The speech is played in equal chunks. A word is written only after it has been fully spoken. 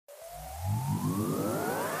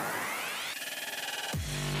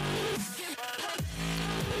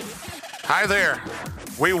Hi there.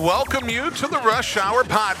 We welcome you to the Rush Hour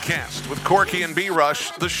Podcast with Corky and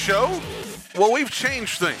B-Rush. The show, well, we've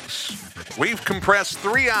changed things. We've compressed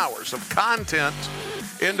 3 hours of content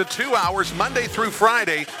into 2 hours, Monday through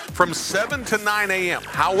Friday, from 7 to 9 a.m.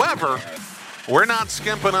 However, we're not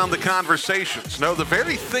skimping on the conversations. No, the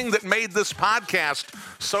very thing that made this podcast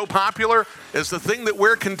so popular is the thing that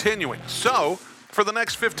we're continuing. So, for the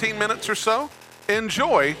next 15 minutes or so,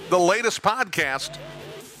 enjoy the latest podcast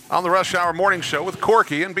on the Rush Hour Morning Show with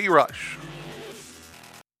Corky and B-Rush.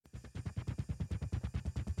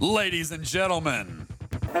 Ladies and gentlemen,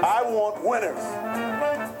 I want winners.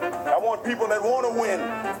 I want people that want to win.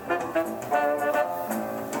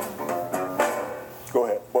 Go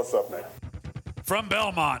ahead. What's up, man? from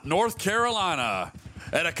Belmont, North Carolina,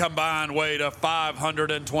 at a combined weight of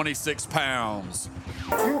 526 pounds.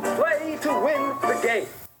 You play to win the game.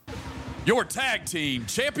 Your tag team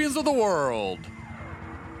champions of the world,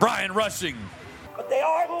 Brian Rushing. But they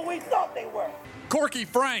are who we thought they were. Corky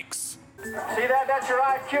Franks. See that? That's your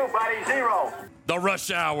IQ, buddy. 0. The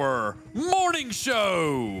Rush Hour Morning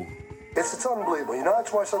Show. It's unbelievable. You know,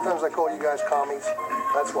 that's why sometimes I call you guys commies.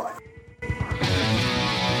 That's why.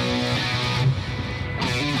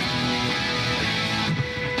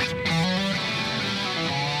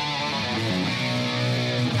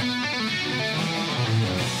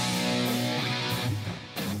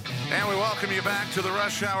 And we welcome you back to the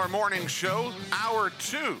Rush Hour Morning Show, Hour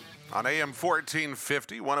 2 on AM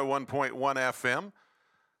 1450, 101.1 FM,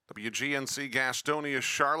 WGNC Gastonia,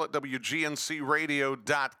 Charlotte,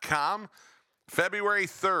 WGNCradio.com. February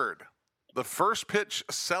 3rd, the first pitch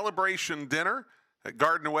celebration dinner at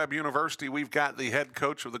Gardner-Webb University. We've got the head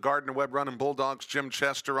coach of the Gardner-Webb Running Bulldogs, Jim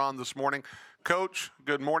Chester, on this morning. Coach,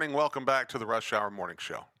 good morning. Welcome back to the Rush Hour Morning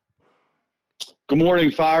Show. Good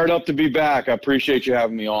morning. Fired up to be back. I appreciate you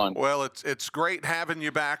having me on. Well, it's great having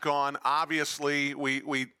you back on. Obviously,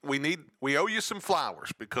 we owe you some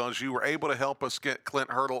flowers because you were able to help us get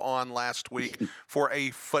Clint Hurdle on last week for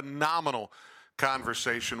a phenomenal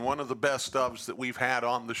conversation, one of the best ofs that we've had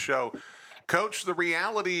on the show. Coach, the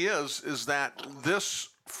reality is that this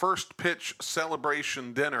first pitch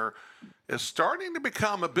celebration dinner is starting to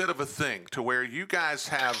become a bit of a thing to where you guys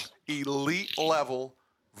have elite level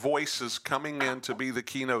voices coming in to be the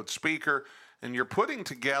keynote speaker, and you're putting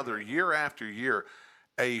together year after year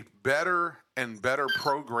a better and better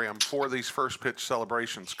program for these first pitch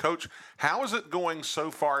celebrations. Coach, how is it going so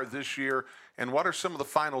far this year, and what are some of the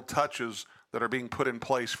final touches that are being put in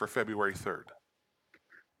place for February 3rd?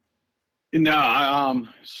 No, I'm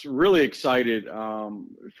really excited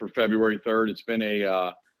for February 3rd. It's been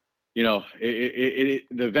a the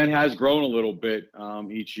event has grown a little bit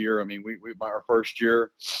each year. I mean, we our first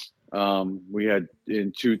year, we had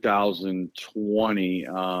in 2020,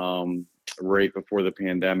 right before the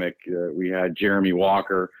pandemic, we had Jeremy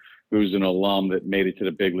Walker, who's an alum that made it to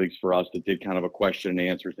the big leagues for us, that did kind of a question and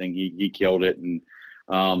answer thing. He killed it. And,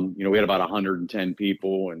 we had about 110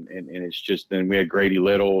 people, and it's just, then we had Grady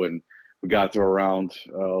Little, and we got to around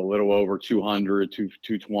a little over 200,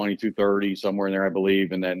 220, 230, somewhere in there, I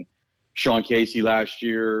believe. And then Sean Casey last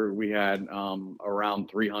year, we had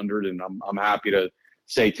around 300, and I'm happy to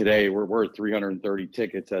say today we're at 330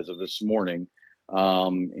 tickets as of this morning.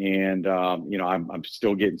 I'm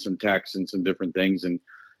still getting some texts and some different things, and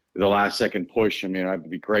the last second push. I mean,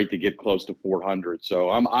 it'd be great to get close to 400.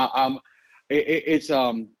 So it's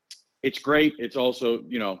great. It's also,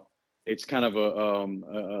 it's kind of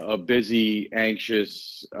a busy,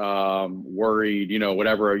 anxious, worried,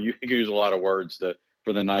 whatever. You can use a lot of words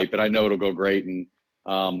for the night, but I know it'll go great, and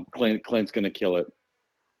Clint's going to kill it.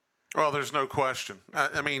 Well, there's no question.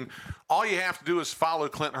 I mean, all you have to do is follow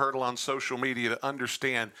Clint Hurdle on social media to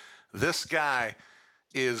understand this guy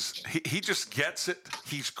he just gets it.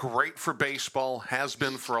 He's great for baseball, has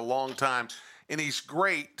been for a long time, and he's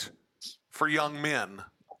great for young men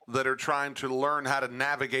that are trying to learn how to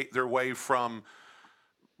navigate their way from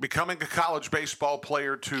becoming a college baseball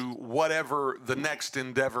player to whatever the next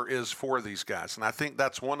endeavor is for these guys. And I think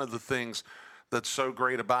that's one of the things that's so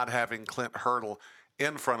great about having Clint Hurdle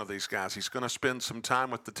in front of these guys. He's going to spend some time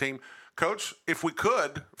with the team. Coach, if we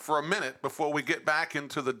could, for a minute before we get back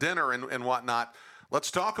into the dinner and whatnot, let's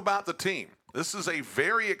talk about the team. This is a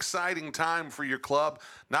very exciting time for your club.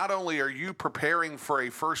 Not only are you preparing for a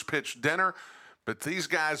first pitch dinner, but these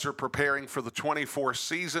guys are preparing for the 24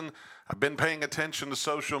 season. I've been paying attention to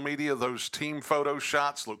social media. Those team photo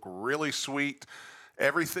shots look really sweet.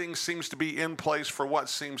 Everything seems to be in place for what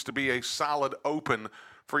seems to be a solid open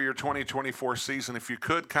for your 2024 season. If you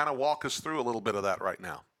could kind of walk us through a little bit of that right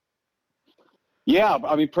now. Yeah,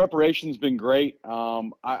 I mean, preparation's been great.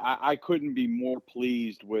 I couldn't be more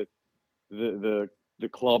pleased with the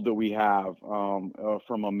club that we have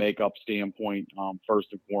from a makeup standpoint. First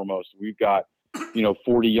and foremost, we've got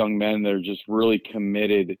 40 young men that are just really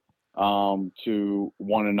committed to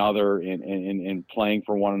one another and playing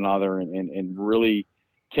for one another and really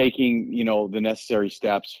taking the necessary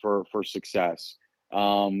steps for success.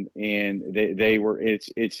 And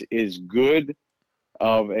it's as good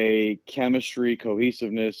of a chemistry,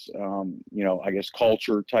 cohesiveness, I guess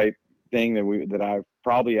culture type thing that I've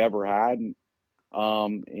probably ever had.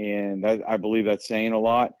 And I believe that's saying a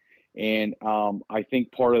lot. And I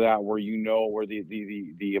think part of that where where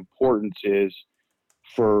the importance is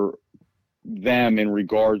for them in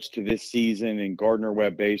regards to this season and Gardner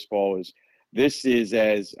Webb baseball is this is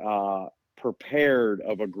as prepared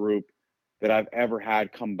of a group that I've ever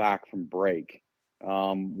had come back from break,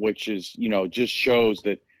 which is, just shows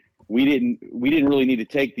that we didn't really need to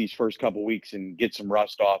take these first couple weeks and get some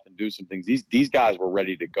rust off and do some things. These guys were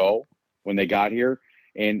ready to go when they got here.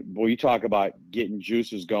 And boy, you talk about getting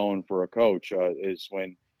juices going for a coach is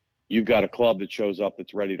when you've got a club that shows up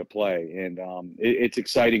that's ready to play. And it's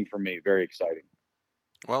exciting for me, very exciting.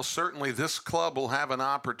 Well, certainly this club will have an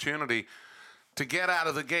opportunity to get out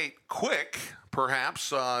of the gate quick,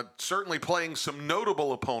 perhaps, certainly playing some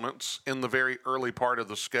notable opponents in the very early part of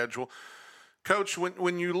the schedule. Coach,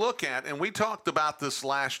 when you look at, and we talked about this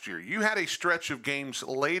last year, you had a stretch of games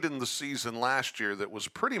late in the season last year that was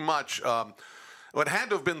pretty much, it had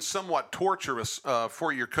to have been somewhat torturous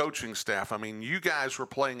for your coaching staff. I mean, you guys were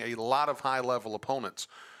playing a lot of high-level opponents.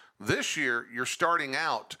 This year, you're starting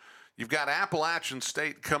out. You've got Appalachian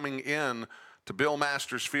State coming in to Bill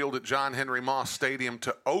Masters Field at John Henry Moss Stadium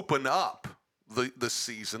to open up the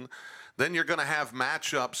season. Then you're going to have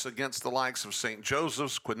matchups against the likes of St.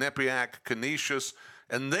 Joseph's, Quinnipiac, Canisius,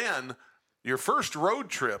 and then your first road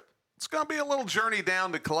trip, it's going to be a little journey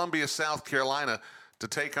down to Columbia, South Carolina to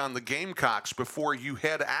take on the Gamecocks before you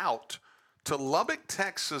head out to Lubbock,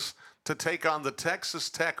 Texas to take on the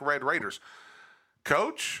Texas Tech Red Raiders.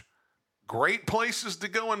 Coach, great places to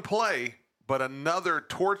go and play, but another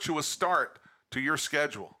tortuous start to your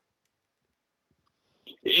schedule.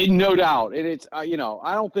 No doubt. And it's, I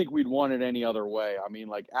don't think we'd want it any other way. I mean,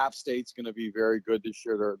 like App State's going to be very good this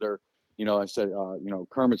year. They're I said,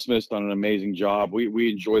 Kermit Smith's done an amazing job.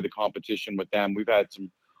 We enjoy the competition with them. We've had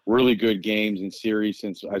some really good games and series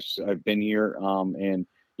since I've been here. And,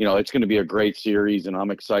 it's going to be a great series and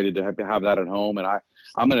I'm excited to have that at home. And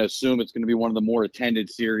I'm going to assume it's going to be one of the more attended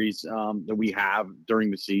series that we have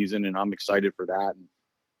during the season. And I'm excited for that. And,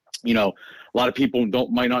 a lot of people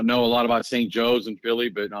might not know a lot about St. Joe's in Philly,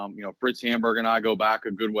 but Fritz Hamburg and I go back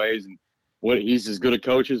a good ways, and he's as good a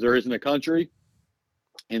coach as there is in the country,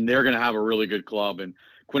 and they're going to have a really good club. And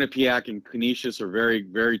Quinnipiac and Canisius are very,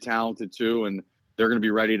 very talented too, and they're going to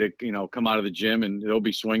be ready to come out of the gym and they'll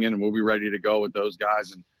be swinging, and we'll be ready to go with those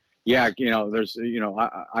guys. And yeah, there's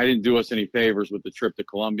I didn't do us any favors with the trip to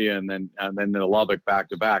Columbia and then the Lubbock back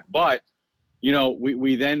to back, but.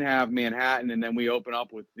 We then have Manhattan, and then we open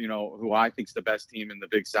up with, who I think is the best team in the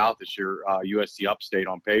Big South this year, USC Upstate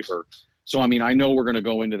on paper. So, I mean, I know we're going to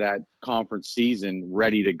go into that conference season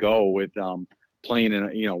ready to go with playing in,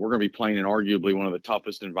 we're going to be playing in arguably one of the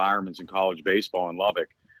toughest environments in college baseball in Lubbock,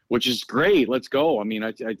 which is great. Let's go. I mean,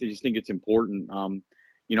 I just think it's important.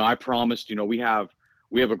 I promised, we have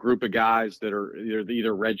a group of guys that are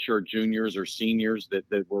either redshirt juniors or seniors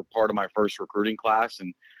that were part of my first recruiting class,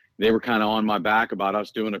 and they were kind of on my back about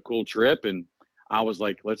us doing a cool trip. And I was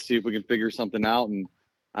like, let's see if we can figure something out. And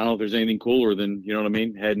I don't know if there's anything cooler than,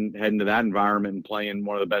 heading to that environment and playing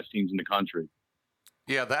one of the best teams in the country.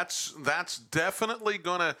 Yeah, that's definitely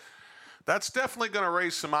gonna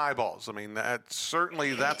raise some eyeballs. I mean, that's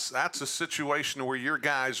a situation where your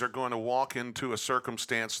guys are going to walk into a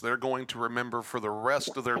circumstance they're going to remember for the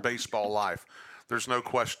rest of their baseball life. There's no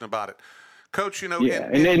question about it. Coach, yeah,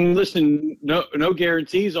 and then listen, no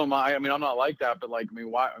guarantees on my. I mean, I'm not like that, but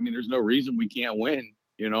why? I mean, there's no reason we can't win.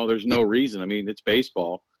 There's no reason. I mean, it's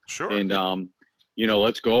baseball. Sure. And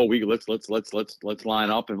let's go. Let's line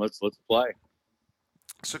up and let's play.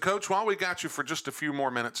 So, Coach, while we got you for just a few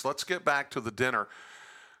more minutes, let's get back to the dinner.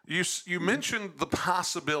 You mentioned the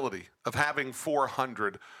possibility of having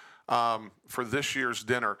 400 for this year's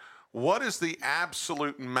dinner. What is the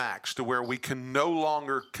absolute max to where we can no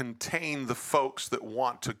longer contain the folks that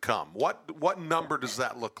want to come? What number does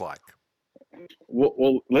that look like?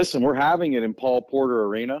 Well, listen, we're having it in Paul Porter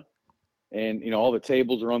Arena, and all the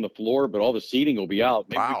tables are on the floor, but all the seating will be out.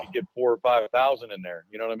 Maybe we could get 4,000 or 5,000 in there.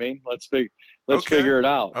 You know what I mean? Let's figure it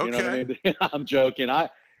out. Okay. You know what I mean? I'm joking. I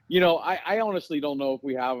honestly don't know if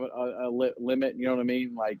we have a limit. You know what I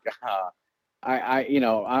mean?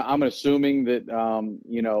 I'm assuming that,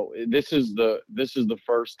 this is the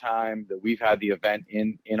first time that we've had the event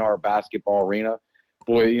in our basketball arena.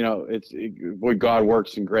 Boy, God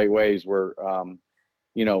works in great ways where,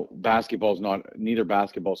 neither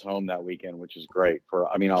basketball's home that weekend, which is great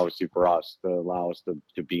obviously for us to allow us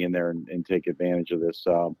to be in there and take advantage of this.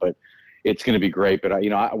 But it's going to be great. But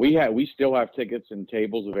we still have tickets and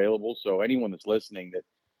tables available. So anyone that's listening that,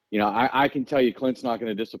 I can tell you Clint's not going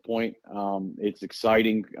to disappoint. It's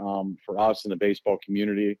exciting for us in the baseball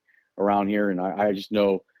community around here. And I just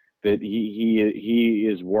know that he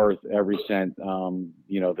is worth every cent,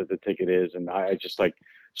 that the ticket is. And I just like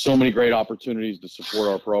so many great opportunities to support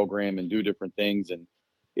our program and do different things. And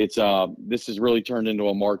it's this has really turned into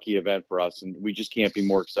a marquee event for us. And we just can't be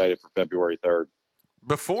more excited for February 3rd.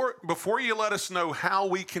 Before you let us know how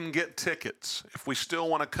we can get tickets, if we still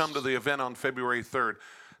want to come to the event on February 3rd,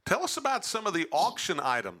 tell us about some of the auction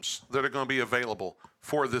items that are going to be available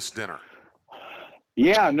for this dinner.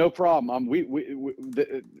 Yeah, no problem.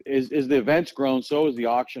 As the event's grown, so is the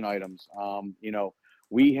auction items.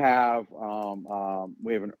 We have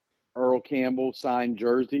an Earl Campbell signed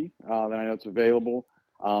jersey that I know it's available.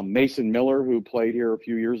 Mason Miller, who played here a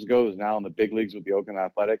few years ago, is now in the big leagues with the Oakland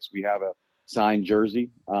Athletics. We have a signed jersey.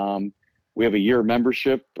 We have a year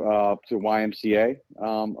membership to YMCA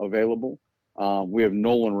available. We have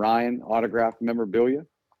Nolan Ryan autographed memorabilia.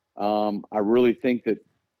 I really think that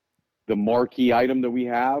the marquee item that we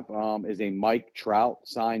have is a Mike Trout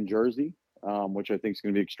signed jersey, which I think is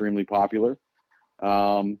going to be extremely popular.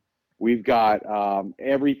 We've got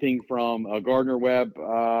everything from a Gardner Webb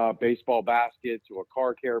baseball basket to a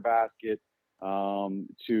car care basket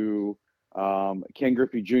to Ken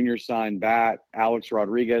Griffey Jr. signed bat, Alex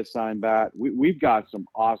Rodriguez signed bat. We've got some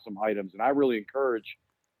awesome items, and I really encourage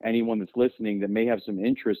anyone that's listening that may have some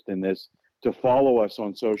interest in this to follow us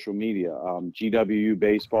on social media, GWU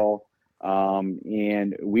Baseball.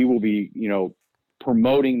 And we will be,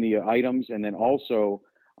 promoting the items. And then also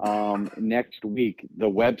next week, the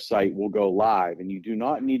website will go live, and you do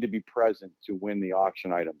not need to be present to win the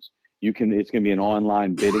auction items. It's going to be an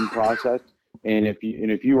online bidding process. And if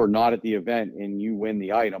you are not at the event and you win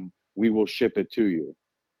the item, we will ship it to you.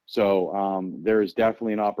 So there is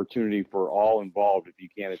definitely an opportunity for all involved, if you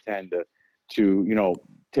can't attend, to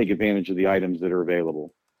take advantage of the items that are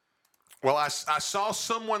available. Well, I saw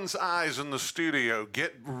someone's eyes in the studio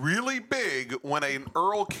get really big when an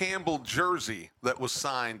Earl Campbell jersey that was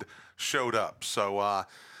signed showed up. So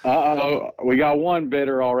we got one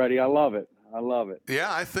bidder already. I love it.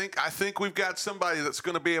 Yeah, I think we've got somebody that's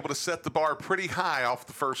going to be able to set the bar pretty high off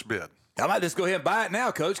the first bid. I might just go ahead and buy it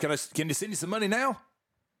now, Coach. Can you send you some money now?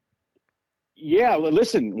 Yeah,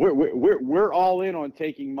 listen, we're all in on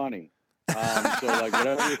taking money. So like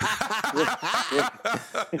whatever,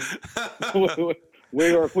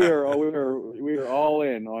 we are all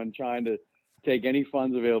in on trying to take any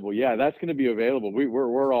funds available. Yeah, that's going to be available.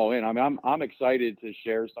 We're all in. I mean, I'm excited to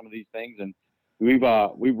share some of these things, and we've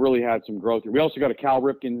really had some growth here. We also got a Cal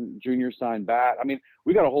Ripken Jr. signed bat. I mean,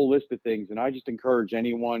 we got a whole list of things, and I just encourage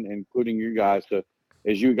anyone, including you guys, to.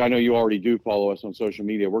 I know you already do follow us on social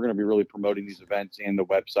media. We're going to be really promoting these events and the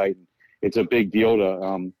website. It's a big deal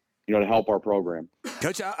to help our program.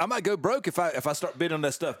 Coach, I might go broke if I start bidding on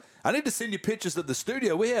that stuff. I need to send you pictures of the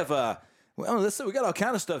studio. We have, let's see, we got all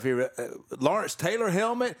kind of stuff here. Lawrence Taylor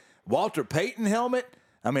helmet, Walter Payton helmet.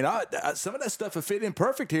 I mean, some of that stuff will fit in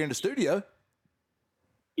perfect here in the studio.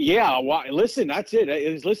 Yeah, well, listen, that's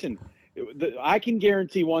it. Listen, I can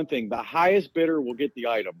guarantee one thing: the highest bidder will get the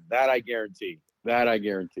item. That I guarantee. That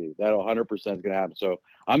 100% is going to happen. So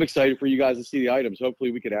I'm excited for you guys to see the items. Hopefully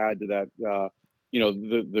we could add to that,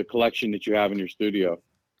 the collection that you have in your studio.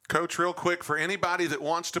 Coach, real quick, for anybody that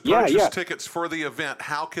wants to purchase tickets for the event,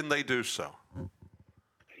 how can they do so?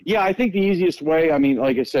 Yeah, I think the easiest way, I mean,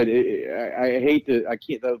 like I said, the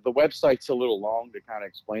website's a little long to kind of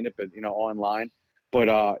explain it, but, online.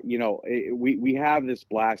 But, we have this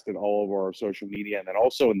blasted all over our social media, and then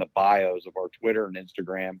also in the bios of our Twitter and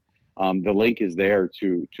Instagram. The link is there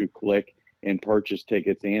to click and purchase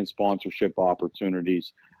tickets and sponsorship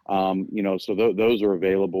opportunities. So those are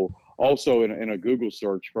available. Also in a Google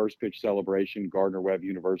search, First Pitch Celebration, Gardner Webb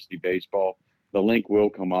University Baseball, the link will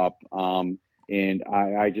come up. And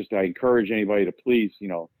I encourage anybody to please,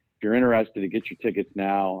 if you're interested, to get your tickets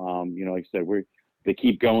now. Like I said, they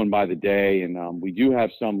keep going by the day, and we do have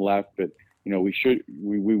some left, but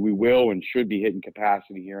we will and should be hitting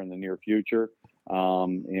capacity here in the near future.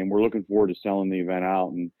 And we're looking forward to selling the event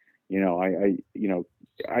out. And,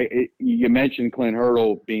 you mentioned Clint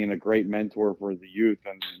Hurdle being a great mentor for the youth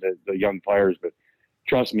and the young players, but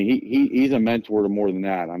trust me, he's a mentor to more than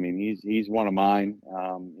that. I mean, he's one of mine.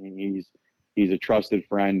 He's a trusted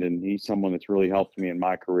friend, and he's someone that's really helped me in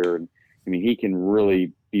my career. And I mean, he can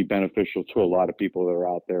really be beneficial to a lot of people that are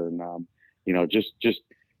out there. And just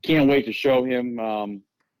can't wait to show him,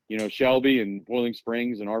 Shelby and Boiling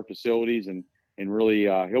Springs and our facilities, and really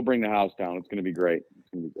he'll bring the house down. It's going to be great. It's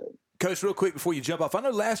going to be great. Coach, real quick before you jump off, I know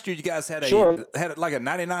last year you guys had like a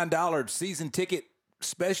 $99 season ticket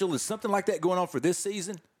special. Is something like that going on for this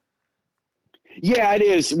season? Yeah, it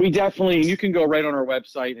is. We definitely, you can go right on our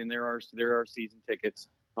website, and there are season tickets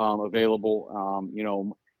available.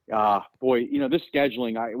 This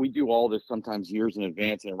scheduling, we do all this sometimes years in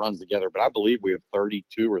advance, and it runs together. But I believe we have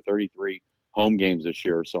 32 or 33 home games this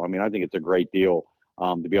year. So, I mean, I think it's a great deal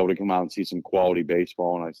to be able to come out and see some quality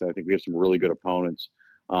baseball. And I think we have some really good opponents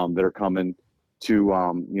that are coming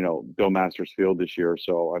to, Bill Masters Field this year.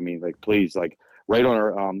 So, I mean, please, right on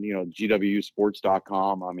our,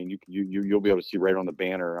 gwsports.com. I mean, you'll be able to see right on the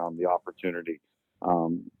banner the opportunity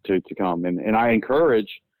to come. And I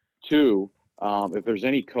encourage, too, if there's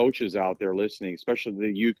any coaches out there listening, especially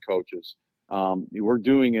the youth coaches, we're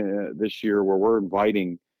doing this year where we're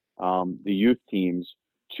inviting the youth teams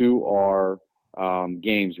to our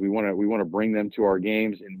games. We want to bring them to our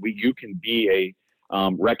games, and you can be a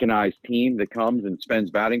recognized team that comes and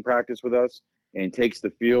spends batting practice with us and takes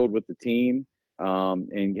the field with the team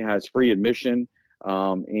and has free admission.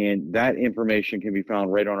 And that information can be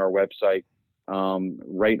found right on our website, on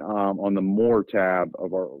the More tab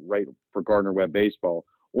of our for Gardner Webb Baseball,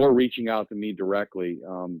 or reaching out to me directly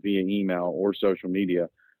via email or social media.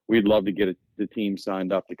 We'd love to get the team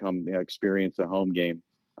signed up to come experience a home game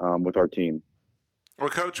with our team. Well,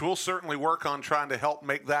 Coach, we'll certainly work on trying to help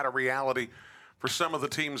make that a reality for some of the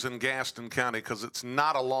teams in Gaston County, because it's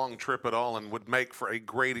not a long trip at all and would make for a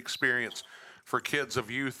great experience for kids of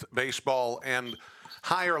youth baseball and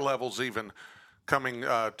higher levels even coming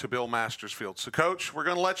to Bill Masters Field. So, Coach, we're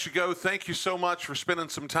going to let you go. Thank you so much for spending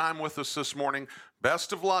some time with us this morning.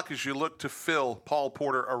 Best of luck as you look to fill Paul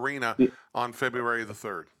Porter Arena on February the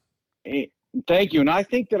 3rd. Thank you. And I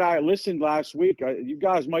think that I listened last week. You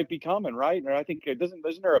guys might be coming, right? Or I think isn't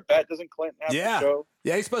there a bet? Doesn't Clinton have the show?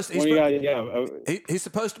 Yeah, he's supposed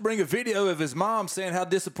to bring a video of his mom saying how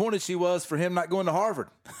disappointed she was for him not going to Harvard.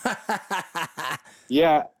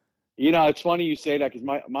 Yeah. It's funny you say that, because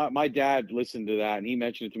my dad listened to that, and he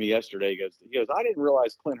mentioned it to me yesterday. He goes, I didn't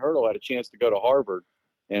realize Clint Hurdle had a chance to go to Harvard.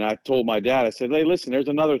 And I told my dad, I said, hey, listen, there's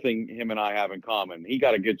another thing him and I have in common. He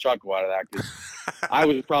got a good chuckle out of that, because I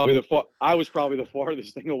was probably the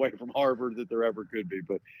farthest thing away from Harvard that there ever could be.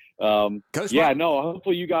 But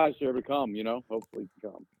hopefully you guys are able to come. Hopefully you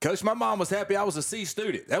come. Coach, my mom was happy I was a C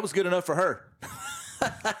student. That was good enough for her.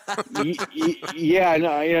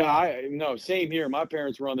 Same here. My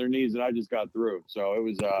parents were on their knees, and I just got through. So it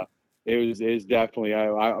was definitely.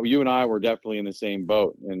 You and I were definitely in the same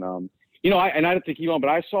boat, and I didn't think you on, but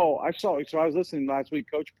I saw. So I was listening last week,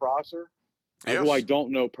 Coach Prosser, who I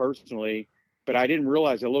don't know personally, but I didn't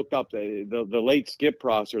realize. I looked up the late Skip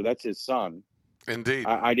Prosser. That's his son. Indeed.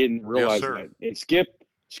 I didn't realize that. And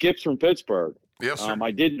Skip's from Pittsburgh. Yes, sir. I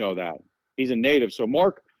did know that. He's a native. So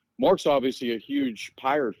Mark's obviously a huge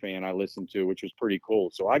Pirate fan I listened to, which was pretty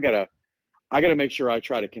cool. So I gotta make sure I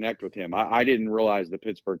try to connect with him. I didn't realize the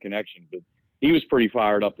Pittsburgh connection, but he was pretty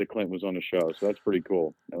fired up that Clint was on the show. So that's pretty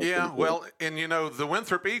cool. Well, and the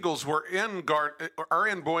Winthrop Eagles were in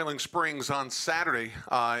Boiling Springs on Saturday,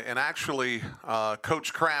 and actually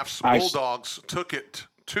Coach Kraft's Bulldogs took it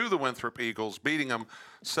to the Winthrop Eagles, beating them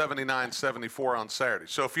 79-74 on Saturday.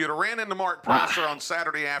 So if you'd have ran into Mark Prosser on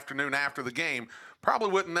Saturday afternoon after the game,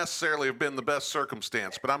 probably wouldn't necessarily have been the best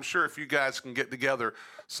circumstance. But I'm sure if you guys can get together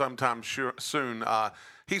sometime soon,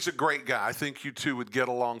 he's a great guy. I think you two would get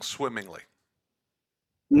along swimmingly.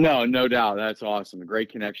 No doubt. That's awesome. Great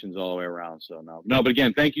connections all the way around. So no, but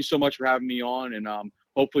again, thank you so much for having me on, and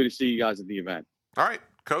hopefully to see you guys at the event. All right,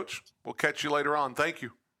 Coach. We'll catch you later on. Thank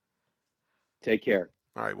you. Take care.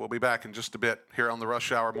 All right, we'll be back in just a bit here on the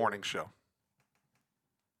Rush Hour Morning Show.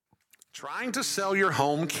 Trying to sell your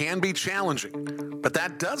home can be challenging, but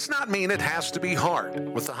that does not mean it has to be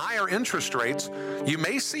hard. With the higher interest rates, you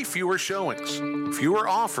may see fewer showings, fewer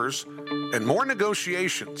offers, and more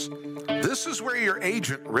negotiations. This is where your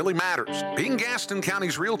agent really matters. Being Gaston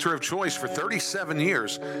County's realtor of choice for 37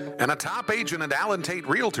 years and a top agent at Allen Tate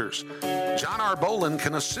Realtors, John R. Bolin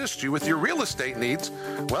can assist you with your real estate needs,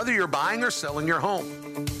 whether you're buying or selling your home.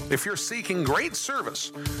 If you're seeking great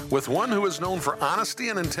service with one who is known for honesty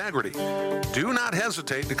and integrity, do not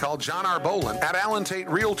hesitate to call John R. Bolin at Allen Tate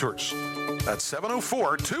Realtors. That's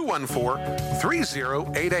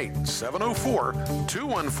 704-214-3088.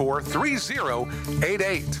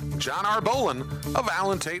 704-214-3088. John R. Bolin of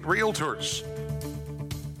Allen Tate Realtors.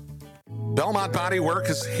 Belmont Bodywork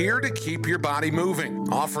is here to keep your body moving,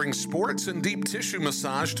 offering sports and deep tissue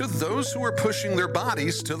massage to those who are pushing their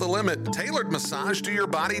bodies to the limit, tailored massage to your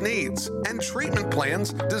body needs, and treatment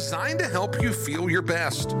plans designed to help you feel your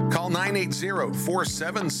best. Call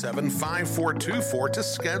 980-477-5424 to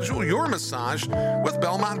schedule your massage with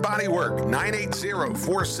Belmont Bodywork.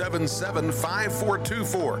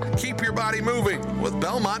 980-477-5424. Keep your body moving with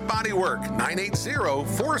Belmont Bodywork.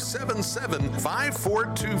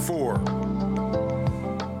 980-477-5424.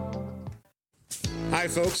 Hi,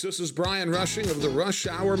 folks. This is Brian Rushing of the Rush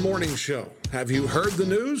Hour Morning Show. Have you heard the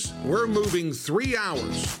news? We're moving 3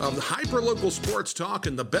 hours of hyper-local sports talk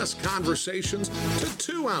and the best conversations to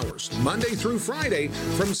 2 hours, Monday through Friday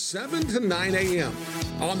from 7 to 9 a.m.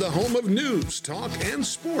 on the home of news, talk, and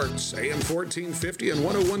sports, AM 1450 and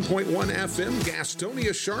 101.1 FM,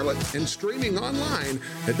 Gastonia, Charlotte, and streaming online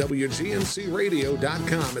at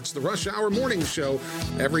WGNCradio.com. It's the Rush Hour Morning Show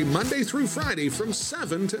every Monday through Friday from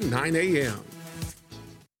 7 to 9 a.m.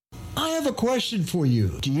 I have a question for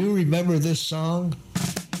you. Do you remember this song?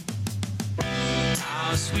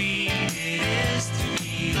 How sweet it is to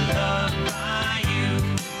be loved by you.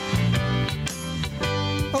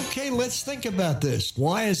 Okay, let's think about this.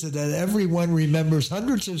 Why is it that everyone remembers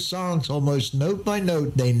hundreds of songs almost note by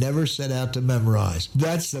note they never set out to memorize?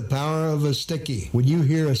 That's the power of a sticky. When you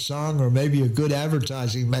hear a song or maybe a good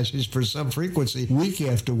advertising message for some frequency, week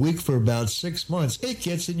after week for about 6 months, it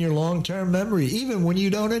gets in your long-term memory, even when you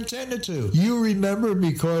don't intend it to. You remember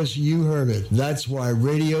because you heard it. That's why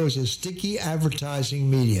radio is a sticky advertising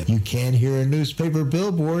medium. You can't hear a newspaper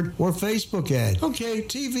billboard or Facebook ad. Okay,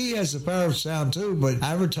 TV has the power of sound too, but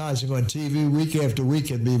advertising on TV week after week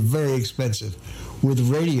can be very expensive. With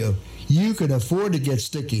radio, you can afford to get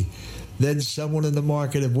sticky. Then someone in the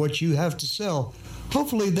market of what you have to sell,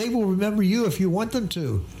 hopefully they will remember you if you want them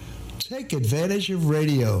to. Take advantage of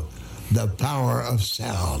radio, the power of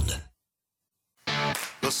sound.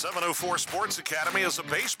 The 704 Sports Academy is a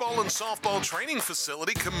baseball and softball training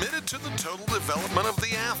facility committed to the total development of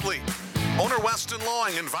the athlete. Owner Weston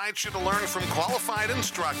Lawing invites you to learn from qualified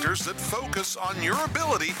instructors that focus on your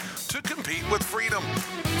ability to compete with freedom.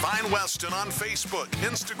 Find Weston on Facebook,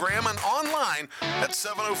 Instagram, and online at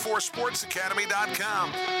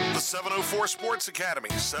 704sportsacademy.com. The 704 Sports Academy,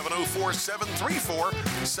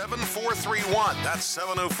 704-734-7431. That's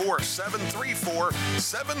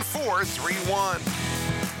 704-734-7431.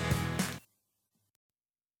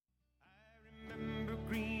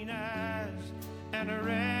 And a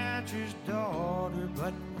rancher's daughter,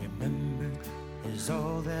 but remember is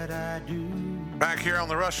all that I do. Back here on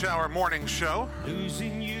the Rush Hour Morning Show.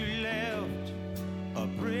 Losing you left a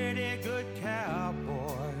pretty good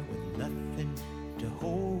cowboy with nothing to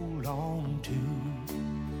hold on to.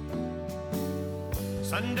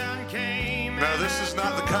 Sundown came. No, this is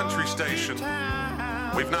not the country station.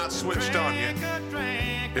 We've not switched on yet.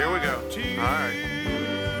 Here we go. All right.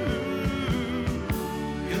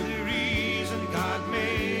 God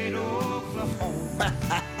made Oklahoma.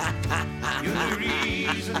 You're the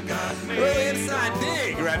reason God made Little inside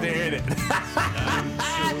dig right there, isn't it?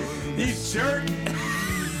 You jerk.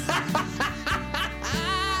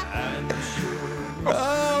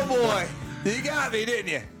 Oh, boy. You got me,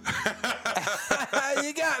 didn't you?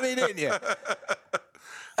 You got me, didn't you?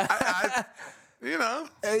 You know.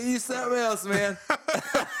 Hey, you something else, man.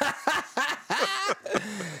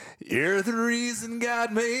 You're the reason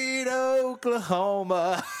God made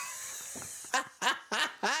Oklahoma.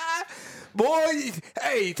 Boy,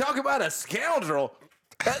 hey, talk about a scoundrel.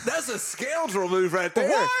 That's a scoundrel move right there.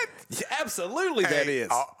 What? Yeah, absolutely, that is.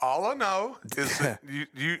 All I know is that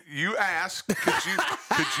you asked,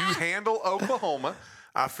 could you handle Oklahoma?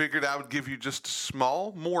 I figured I would give you just a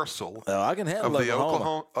small morsel I can handle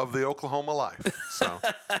of the Oklahoma life. So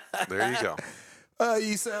there you go.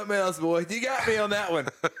 You something else, boy. You got me on that one.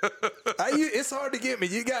 It's hard to get me.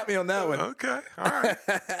 You got me on that one. Okay. All right.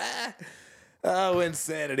 Oh,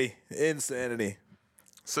 insanity. Insanity.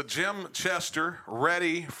 So Jim Chester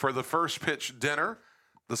ready for the first pitch dinner,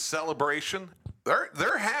 the celebration.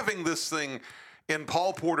 They're having this thing in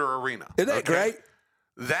Paul Porter Arena. Isn't that great?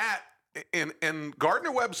 That And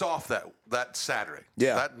Gardner Webb's off that Saturday.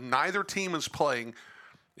 Yeah. That neither team is playing.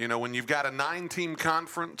 You know, when you've got a 9-team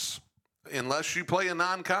conference, unless you play a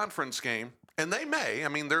non-conference game, and they may, I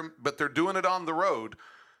mean, they're doing it on the road.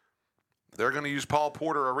 They're going to use Paul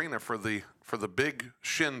Porter Arena for the big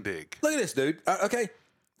shindig. Look at this, dude. Okay,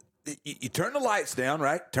 you turn the lights down,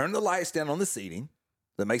 right? Turn the lights down on the seating.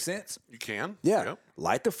 Does that make sense? You can. Yeah. Yep.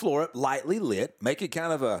 Light the floor up, lightly lit. Make it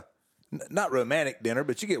kind of a not romantic dinner,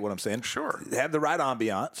 but you get what I'm saying. Sure. Have the right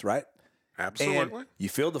ambiance, right? Absolutely. And you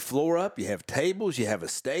fill the floor up. You have tables. You have a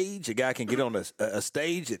stage. A guy can get on a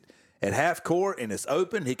stage at half court and it's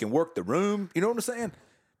open. He can work the room. You know what I'm saying?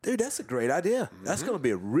 Dude, that's a great idea. Mm-hmm. That's going to be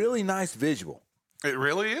a really nice visual. It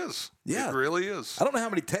really is. Yeah. It really is. I don't know how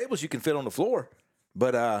many tables you can fit on the floor,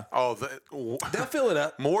 but they'll fill it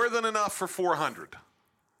up. More than enough for 400.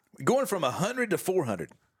 Going from 100 to 400.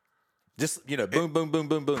 Just, boom, boom, boom,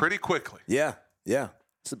 boom, boom. Pretty quickly. Yeah, yeah.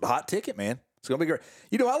 It's a hot ticket, man. It's going to be great.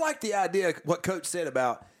 I like the idea, what Coach said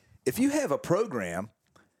about if you have a program,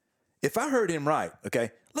 if I heard him right,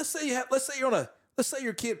 okay, let's say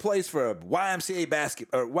your kid plays for a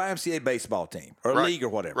YMCA baseball team or a league or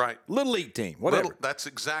whatever. Right. Little league team, whatever. That's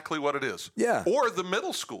exactly what it is. Yeah. Or the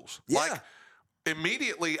middle schools. Yeah. Like,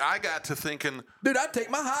 immediately I got to thinking, dude, I'd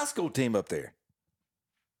take my high school team up there.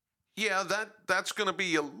 Yeah, that's going to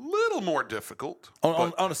be a little more difficult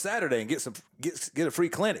on a Saturday and get a free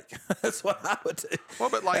clinic. That's what I would do. Well,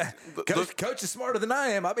 but like Coach is smarter than I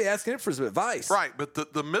am. I'll be asking him for some advice. Right, but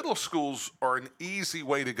the middle schools are an easy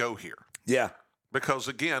way to go here. Yeah, because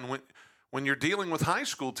again, when you're dealing with high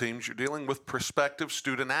school teams, you're dealing with prospective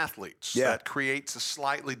student athletes. Yeah, that creates a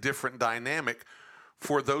slightly different dynamic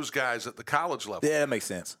for those guys at the college level. Yeah, that makes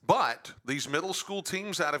sense. But these middle school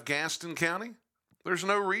teams out of Gaston County. There's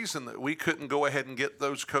no reason that we couldn't go ahead and get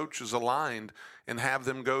those coaches aligned and have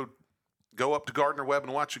them go up to Gardner Webb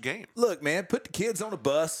and watch a game. Look, man, put the kids on a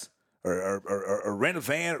bus or rent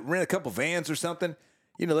a couple vans or something.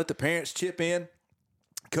 Let the parents chip in.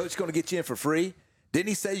 Coach's going to get you in for free. Didn't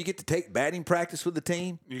he say you get to take batting practice with the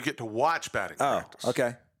team? You get to watch batting practice. Oh,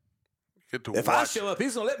 okay. If I show up,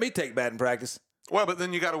 he's going to let me take batting practice. Well, but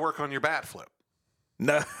then you got to work on your bat flip.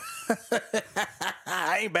 No.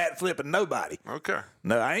 I ain't bat flipping nobody. Okay.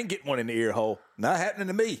 No, I ain't getting one in the ear hole. Not happening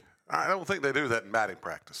to me. I don't think they do that in batting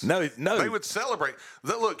practice. No. They would celebrate.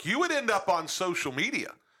 Look, you would end up on social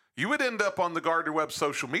media. You would end up on the Gardner Webb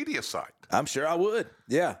social media site. I'm sure I would.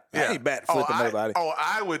 Yeah. I ain't bat flipping nobody.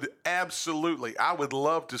 I would absolutely. I would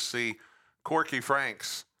love to see Corky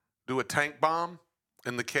Franks do a tank bomb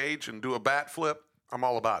in the cage and do a bat flip. I'm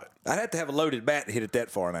all about it. I'd have to have a loaded bat to hit it that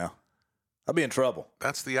far now. I'll be in trouble.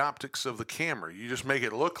 That's the optics of the camera. You just make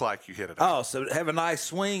it look like you hit it out. Oh, so have a nice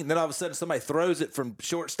swing, then all of a sudden somebody throws it from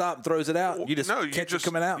shortstop and throws it out. Well, you just catch it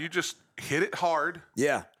coming out. You just hit it hard.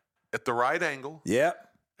 Yeah. At the right angle. Yep.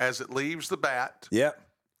 As it leaves the bat. Yep.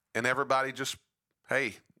 And everybody just,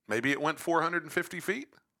 hey, maybe it went 450 feet,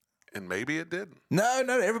 and maybe it didn't. No.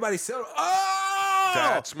 Everybody said, oh!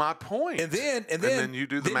 That's my point. And then you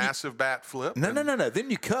do the massive bat flip. No. Then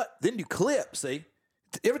you cut. Then you clip. See.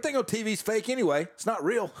 Everything on TV is fake anyway. It's not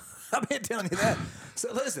real. I've been telling you that.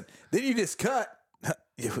 So listen, then you just cut.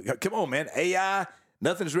 Come on, man. AI,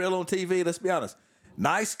 nothing's real on TV. Let's be honest.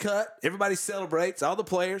 Nice cut. Everybody celebrates. All the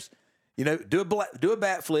players, do a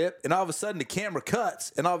bat flip, and all of a sudden the camera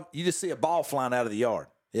cuts, and you just see a ball flying out of the yard.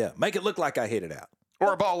 Yeah, make it look like I hit it out.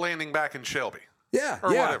 Or a ball landing back in Shelby. Yeah, or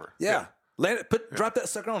whatever. Yeah. Drop that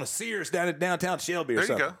sucker on a Sears down in downtown Shelby or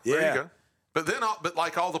something. There you go. But then,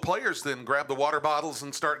 all the players then grab the water bottles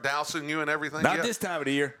and start dousing you and everything. Not this time of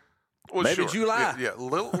the year. Well, maybe sure. July. Yeah, a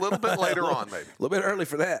little bit later on, maybe. A little bit early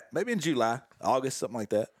for that. Maybe in July, August, something like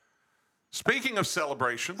that. Speaking of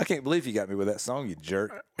celebration. I can't believe you got me with that song, you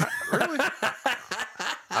jerk. Really?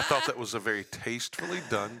 I thought that was a very tastefully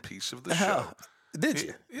done piece of the show. Did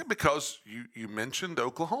you? Yeah, because you mentioned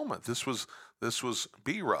Oklahoma. This was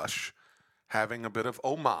B-Rush. Having a bit of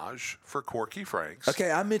homage for Corky Franks.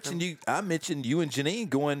 Okay, I mentioned you and Janine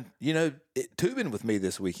going, tubing with me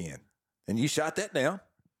this weekend, and you shot that down.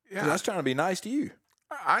 Yeah, I was trying to be nice to you.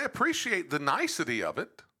 I appreciate the nicety of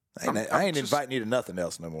it. I ain't inviting you to nothing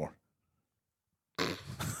else no more. I'm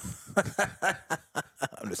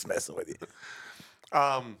just messing with you.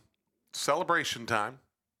 Celebration time.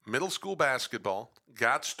 Middle school basketball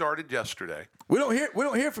got started yesterday. We don't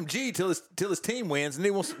hear from G till his team wins, and he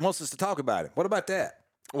wants us to talk about it. What about that?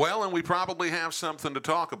 Well, and we probably have something to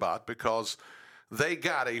talk about because they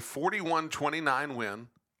got a 41-29 win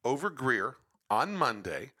over Greer on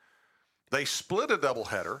Monday. They split a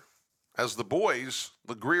doubleheader as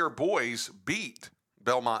the Greer boys beat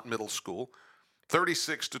Belmont Middle School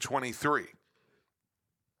 36-23.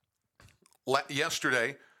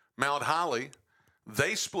 Yesterday, Mount Holly,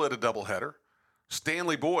 they split a doubleheader.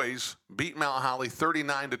 Stanley boys beat Mount Holly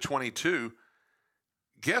 39-22.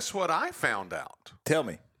 Guess what I found out? Tell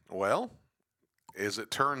me. Well, as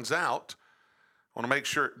it turns out, I want to make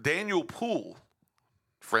sure Daniel Poole,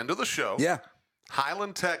 friend of the show, Yeah.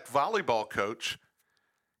 Highland Tech volleyball coach,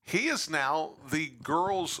 he is now the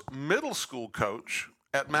girls' middle school coach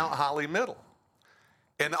at Mount Holly Middle.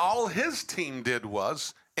 And all his team did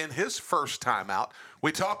was, in his first time out,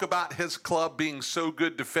 we talk about his club being so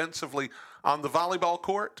good defensively on the volleyball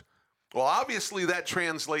court. Well, obviously that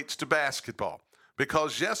translates to basketball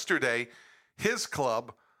because yesterday his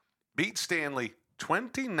club beat Stanley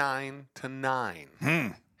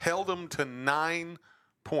 29-9. Held them to 9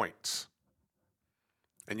 points.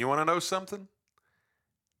 And you want to know something?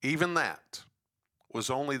 Even that was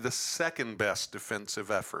only the second best defensive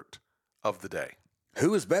effort of the day.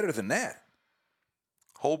 Who is better than that?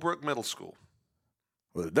 Holbrook Middle School.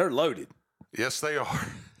 Well, they're loaded. Yes, they are.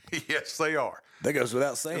 Yes, they are. That goes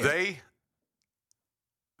without saying.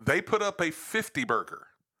 They put up a 50 burger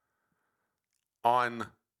on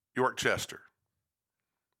York Chester.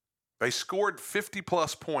 They scored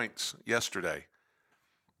 50-plus points yesterday,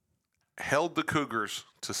 held the Cougars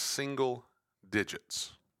to single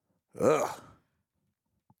digits. Ugh.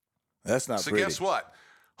 That's not So pretty. guess what?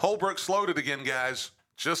 Holbrook's loaded again, guys.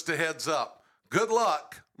 Just a heads up. Good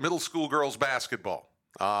luck, middle school girls basketball.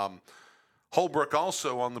 Holbrook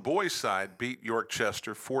also on the boys' side beat York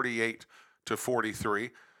Chester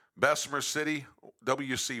 48-43. Bessemer City,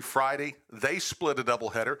 WC Friday, they split a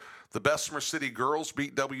doubleheader. The Bessemer City girls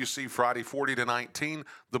beat WC Friday 40-19.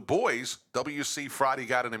 The boys, WC Friday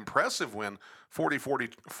got an impressive win,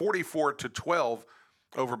 44-12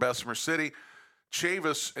 over Bessemer City.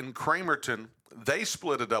 Chavis and Cramerton, they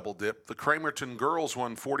split a double dip. The Cramerton girls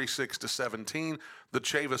won 46-17. The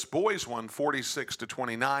Chavis boys won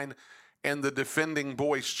 46-29. And the defending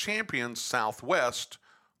boys champions, Southwest,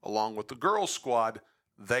 along with the girls squad,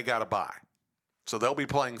 they got a bye. So they'll be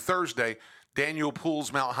playing Thursday. Daniel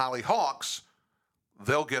Poole's Mount Holly Hawks,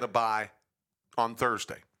 they'll get a bye on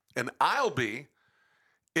Thursday. And I'll be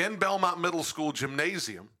in Belmont Middle School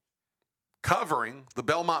Gymnasium covering the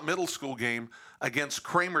Belmont Middle School game against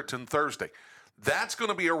Cramerton Thursday. That's going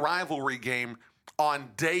to be a rivalry game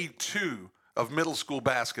on day 2 of middle school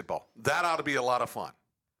basketball. That ought to be a lot of fun.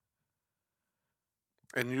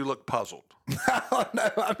 And you look puzzled. No, I'm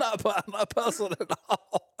not puzzled at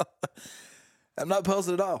all. I'm not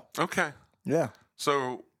puzzled at all. Okay. Yeah.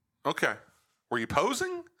 So, okay. Were you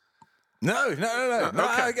posing? No. Okay.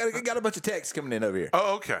 I got a bunch of texts coming in over here.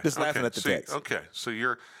 Oh, okay. Just laughing at the text. Okay. So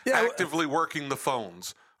you're Yeah, actively working the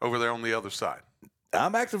phones over there on the other side.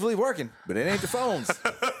 I'm actively working, but it ain't the phones.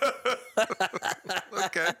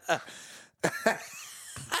 Okay.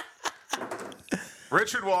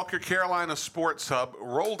 Richard Walker, Carolina Sports Hub,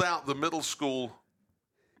 rolled out the middle school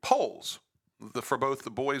polls for both the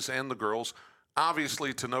boys and the girls.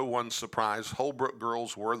 Obviously, to no one's surprise, Holbrook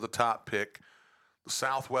girls were the top pick. The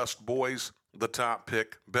Southwest boys, the top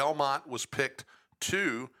pick. Belmont was picked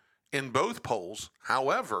 2 in both polls.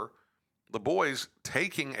 However, the boys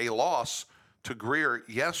taking a loss to Greer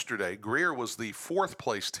yesterday. Greer was the 4th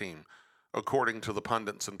place team, according to the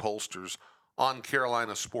pundits and pollsters on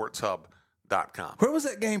CarolinaSportsHub.com. Where was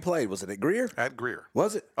that game played? Was it at Greer? At Greer.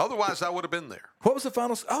 Was it? Otherwise, I would have been there. What was the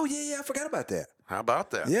final? Oh, yeah, I forgot about that. How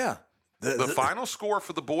about that? Yeah. The final score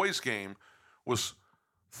for the boys' game was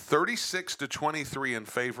 36-23 in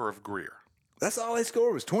favor of Greer. That's all they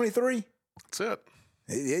scored was 23. That's it.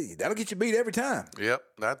 Yeah, that'll get you beat every time. Yep.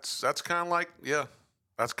 That's kind of like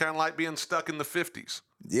that's kind of like being stuck in the 50s.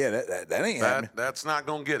 Yeah, that ain't happening. That's not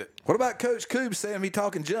gonna get it. What about Coach Coob saying he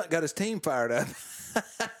talking junk got his team fired up?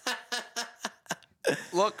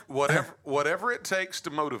 Look, whatever it takes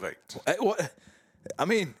to motivate. I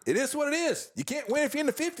mean, it is what it is. You can't win if you're in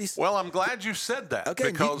the 50s. Well, I'm glad you said that.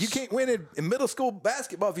 Okay, because you can't win in middle school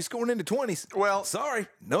basketball if you're scoring in the 20s. Well, sorry.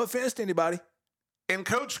 No offense to anybody. And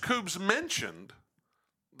Coach Coobs mentioned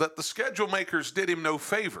that the schedule makers did him no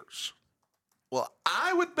favors. Well,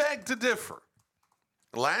 I would beg to differ.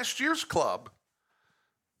 Last year's club,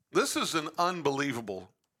 this is an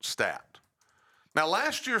unbelievable stat. Now,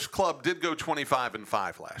 last year's club did go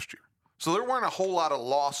 25-5 last year. So there weren't a whole lot of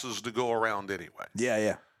losses to go around anyway.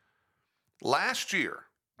 Yeah. Last year,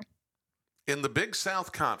 in the Big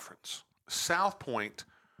South Conference, South Point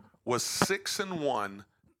was 6-1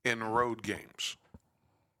 in road games.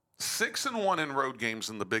 6-1 in road games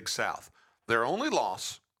in the Big South. Their only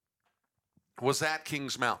loss was at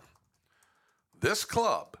Kings Mountain. This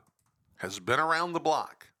club has been around the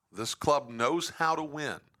block. This club knows how to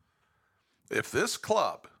win. If this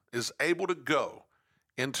club is able to go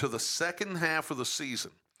into the second half of the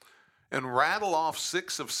season and rattle off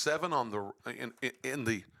 6 of 7 on in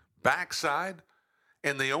the backside,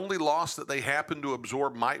 and the only loss that they happen to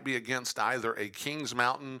absorb might be against either a Kings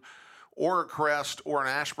Mountain or a Crest or an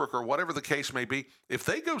Ashbrook or whatever the case may be, if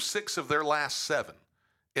they go 6 of their last 7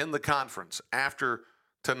 in the conference after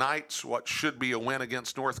tonight's what should be a win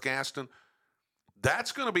against North Gaston,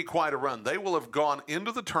 that's going to be quite a run. They will have gone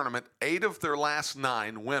into the tournament 8 of their last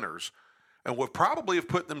 9 winners and would probably have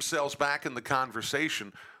put themselves back in the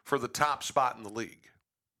conversation for the top spot in the league.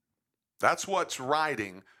 That's what's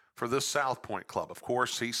riding for this South Point club. Of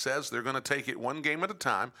course, he says they're going to take it one game at a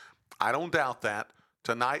time. I don't doubt that.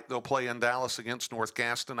 Tonight, they'll play in Dallas against North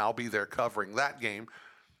Gaston. I'll be there covering that game,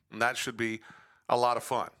 and that should be a lot of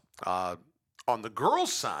fun. On the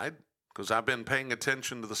girls' side, because I've been paying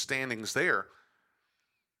attention to the standings there,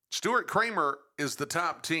 Stuart Kramer is the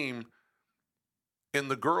top team in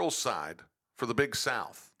the girls' side for the Big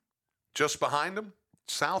South. Just behind him,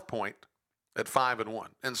 South Point at 5-1.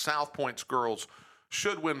 And South Point's girls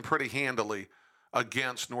should win pretty handily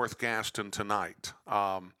against North Gaston tonight.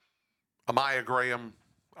 Amaya Graham,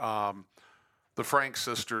 the Frank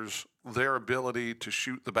sisters, their ability to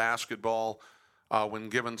shoot the basketball when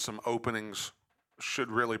given some openings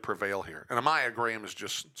should really prevail here. And Amaya Graham is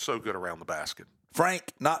just so good around the basket.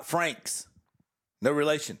 Frank, not Franks. No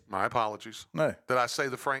relation. My apologies. No. Did I say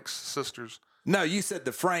the Franks sisters? No, you said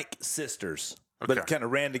the Frank sisters, but Okay. it kind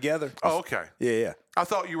of ran together. Oh, okay. Yeah. I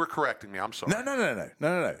thought you were correcting me. I'm sorry.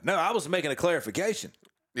 No. I was making a clarification.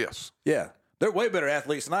 Yes. Yeah. They're way better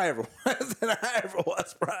athletes than I ever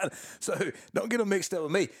was, Brian. So don't get them mixed up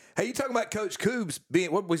with me. Hey, you talking about Coach Coobs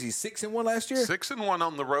being, what was he, 6-1 last year? 6-1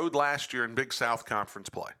 on the road last year in Big South Conference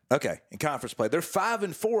play. Okay, in conference play. They're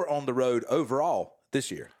 5-4 on the road overall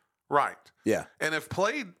this year. Right. Yeah. And have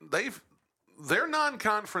played, their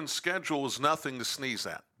non-conference schedule is nothing to sneeze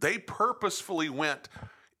at. They purposefully went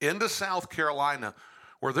into South Carolina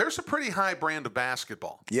where there's a pretty high brand of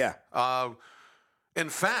basketball. Yeah. In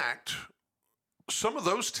fact, some of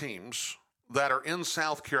those teams that are in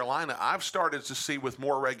South Carolina, I've started to see with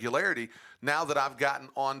more regularity now that I've gotten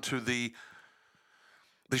onto the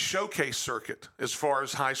showcase circuit as far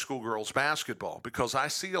as high school girls basketball, because I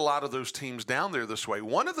see a lot of those teams down there this way.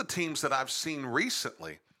 One of the teams that I've seen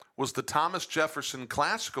recently was the Thomas Jefferson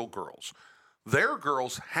Classical girls. Their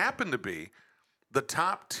girls happen to be the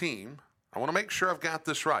top team. I want to make sure I've got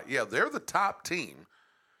this right. Yeah, they're the top team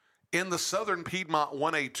in the Southern Piedmont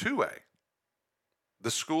 1A, 2A.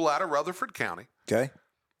 The school out of Rutherford County. Okay.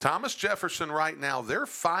 Thomas Jefferson right now, they're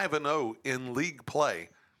 5-0 in league play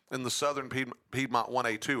in the Southern Piedmont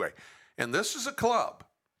 1A, 2A. And this is a club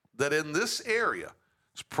that in this area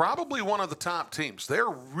is probably one of the top teams. They're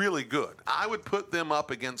really good. I would put them up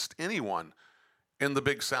against anyone in the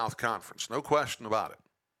Big South Conference. No question about it.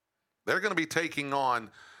 They're going to be taking on,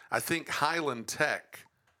 I think, Highland Tech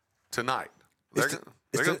tonight. They're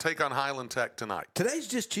going to take on Highland Tech tonight. Today's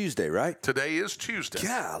just Tuesday, right? Today is Tuesday.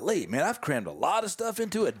 Golly, man, I've crammed a lot of stuff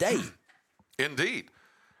into a day. Indeed.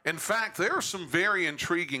 In fact, there are some very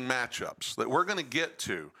intriguing matchups that we're going to get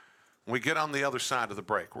to when we get on the other side of the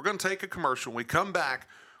break. We're going to take a commercial. When we come back,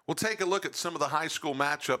 we'll take a look at some of the high school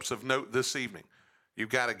matchups of note this evening. You've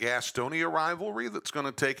got a Gastonia rivalry that's going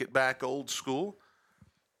to take it back old school.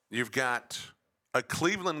 You've got a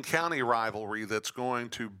Cleveland County rivalry that's going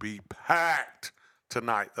to be packed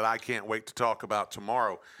tonight that I can't wait to talk about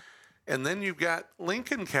tomorrow. And then you've got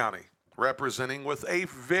Lincoln County representing with a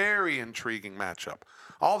very intriguing matchup.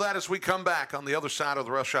 All that as we come back on the other side of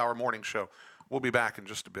the Rush Hour Morning Show. We'll be back in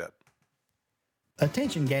just a bit.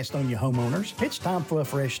 Attention Gastonia homeowners, it's time for a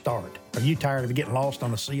fresh start. Are you tired of getting lost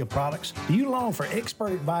on a sea of products? Do you long for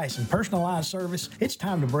expert advice and personalized service? It's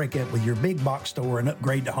time to break up with your big box store and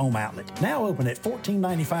upgrade to Home Outlet. Now open at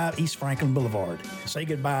 1495 East Franklin Boulevard. Say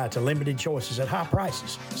goodbye to limited choices at high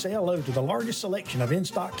prices. Say hello to the largest selection of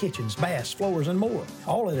in-stock kitchens, baths, floors, and more,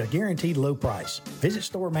 all at a guaranteed low price. Visit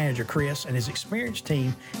store manager Chris and his experienced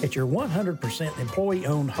team at your 100%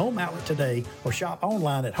 employee-owned Home Outlet today or shop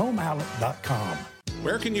online at homeoutlet.com.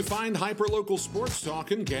 Where can you find hyperlocal sports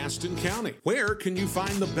talk in Gaston County? Where can you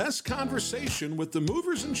find the best conversation with the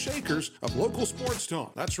movers and shakers of local sports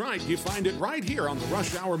talk? That's right, you find it right here on the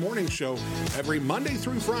Rush Hour Morning Show every Monday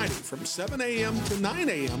through Friday from 7 a.m. to 9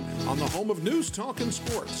 a.m. on the home of news, talk, and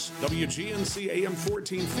sports. WGNC AM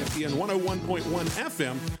 1450 and 101.1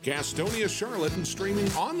 FM, Gastonia, Charlotte, and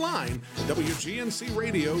streaming online at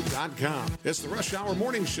WGNCradio.com. It's the Rush Hour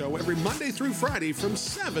Morning Show every Monday through Friday from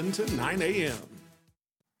 7 to 9 a.m.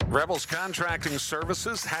 Rebels Contracting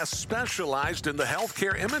Services has specialized in the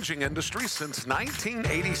healthcare imaging industry since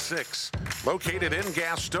 1986. Located in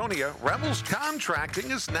Gastonia, Rebels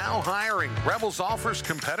Contracting is now hiring. Rebels offers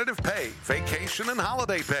competitive pay, vacation and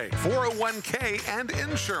holiday pay, 401k, and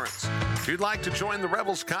insurance. If you'd like to join the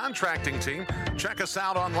Rebels Contracting team, check us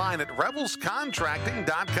out online at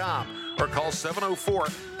rebelscontracting.com or call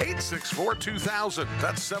 704-864-2000.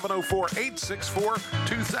 That's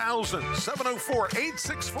 704-864-2000.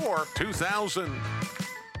 704-864-2000.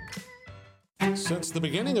 Since the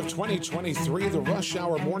beginning of 2023, the Rush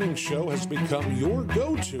Hour Morning Show has become your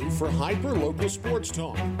go-to for hyper-local sports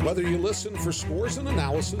talk. Whether you listen for scores and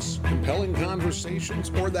analysis, compelling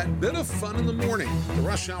conversations, or that bit of fun in the morning, the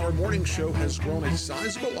Rush Hour Morning Show has grown a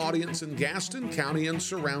sizable audience in Gaston County and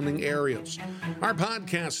surrounding areas. Our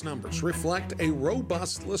podcast numbers reflect a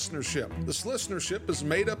robust listenership. This listenership is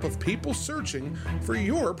made up of people searching for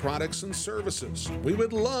your products and services. We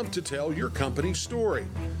would love to tell your company's story.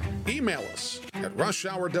 Email us at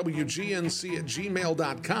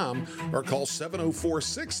rushhourwgnc@gmail.com or call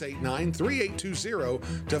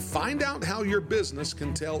 704-689-3820 to find out how your business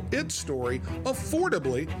can tell its story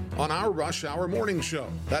affordably on our Rush Hour Morning Show.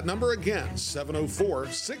 That number again,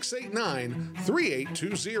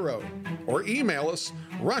 704-689-3820 or email us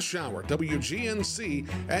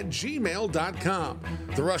rushhourwgnc@gmail.com.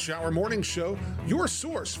 The Rush Hour Morning Show, your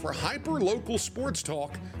source for hyper-local sports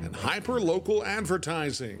talk and hyper-local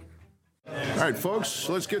advertising. All right, folks,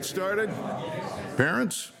 let's get started.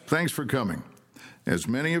 Parents, thanks for coming. As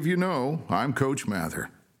many of you know, I'm Coach Mather.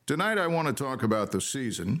 Tonight I want to talk about the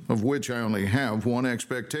season, of which I only have one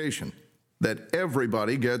expectation, that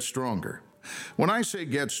everybody gets stronger. When I say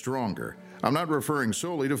get stronger, I'm not referring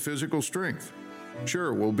solely to physical strength.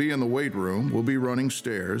 Sure, we'll be in the weight room, we'll be running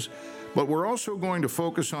stairs, but we're also going to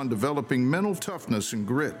focus on developing mental toughness and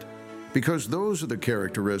grit, because those are the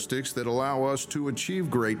characteristics that allow us to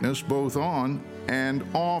achieve greatness both on and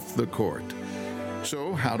off the court.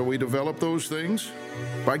 So, how do we develop those things?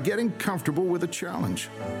 By getting comfortable with a challenge,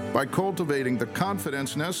 by cultivating the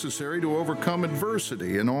confidence necessary to overcome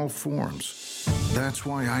adversity in all forms. That's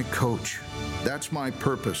why I coach. That's my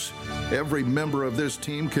purpose. Every member of this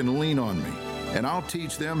team can lean on me, and I'll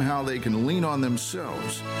teach them how they can lean on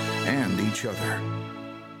themselves and each other.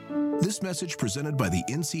 This message presented by the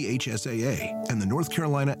NCHSAA and the North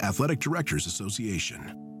Carolina Athletic Directors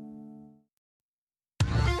Association.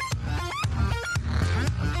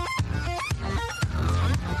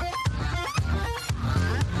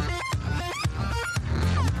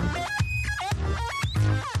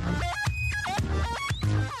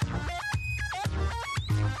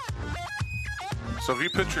 So have you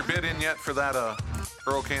put your bid in yet for that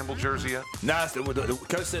Earl Campbell jersey yet? No, the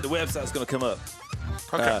coach said the website's going to come up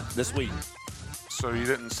this week. So you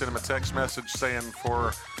didn't send him a text message saying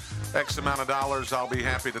for X amount of dollars, I'll be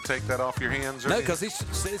happy to take that off your hands? Or No, because he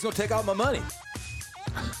said he's going to take all my money.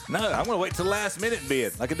 No, I'm going to wait till the last minute and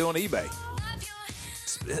bid like I do on eBay.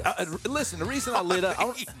 Listen, the reason I lit up.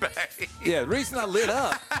 eBay. Yeah, the reason I lit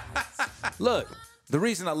up. Look, the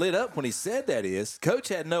reason I lit up when he said that is Coach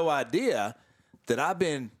had no idea that I've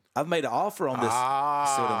made an offer on this.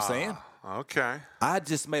 See what I'm saying? Okay. I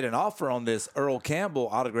just made an offer on this Earl Campbell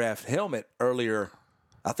autographed helmet earlier,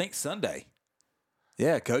 I think Sunday.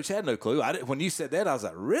 Yeah, Coach had no clue. When you said that, I was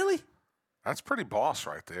like, really? That's pretty boss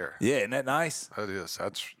right there. Yeah, isn't that nice? That is.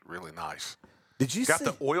 That's really nice. Did you got see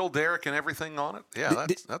the oil derrick and everything on it? Yeah,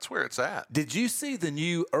 that's where it's at. Did you see the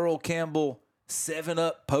new Earl Campbell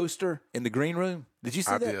 7-Up poster in the green room? Did you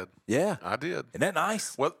see that? I did. Yeah. I did. Isn't that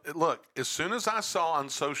nice? Well, look, as soon as I saw on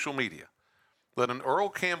social media that an Earl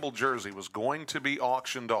Campbell jersey was going to be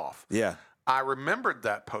auctioned off, yeah, I remembered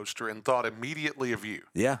that poster and thought immediately of you.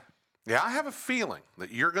 Yeah. Yeah, I have a feeling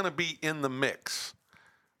that you're going to be in the mix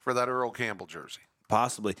for that Earl Campbell jersey.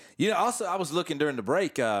 Possibly. You know, also, I was looking during the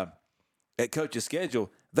break at Coach's schedule.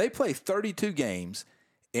 They play 32 games,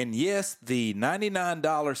 and yes, the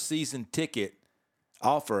 $99 season ticket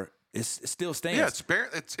offer still stands. Yeah, it's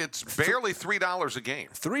barely $3 a game.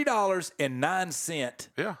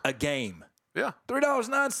 $3.09 a game. Yeah.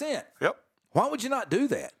 $3.09. Yep. Why would you not do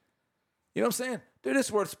that? You know what I'm saying? Dude,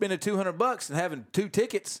 it's worth spending $200 and having 2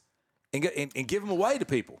 tickets and give them away to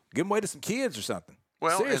people. Give them away to some kids or something.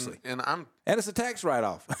 Well, seriously. and it's a tax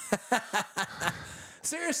write-off.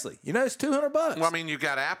 Seriously, you know, it's $200. Well, I mean, you've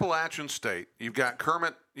got Appalachian State, you've got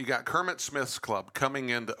Kermit Smith's club coming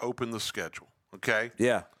in to open the schedule. Okay.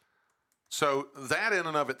 Yeah. So that in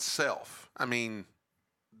and of itself, I mean,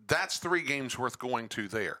 that's 3 games worth going to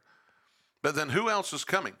there. But then who else is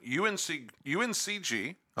coming?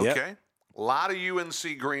 UNCG. Okay. Yep. A lot of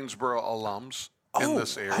UNC Greensboro alums in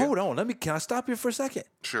this area. Hold on. Can I stop you for a second?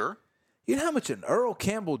 Sure. You know how much an Earl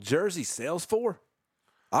Campbell jersey sells for?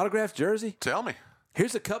 Autographed jersey? Tell me.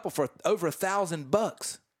 Here's a couple for over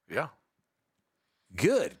 $1,000. Yeah.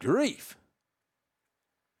 Good grief.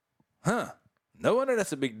 Huh. No wonder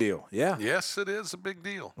that's a big deal. Yeah. Yes, it is a big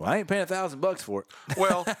deal. Well, I ain't paying $1,000 for it.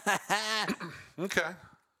 Well, okay.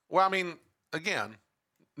 Well, I mean, again,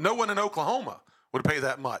 no one in Oklahoma would pay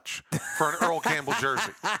that much for an Earl Campbell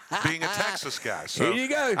jersey, being a Texas guy. So here you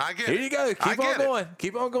go. I get Here it. you go. Keep on going.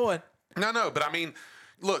 Keep on going. No, but I mean,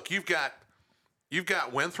 look, you've got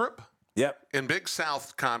Winthrop. Yep. In Big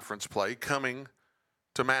South Conference play coming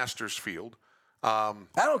to Masters Field. I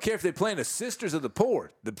don't care if they're playing the Sisters of the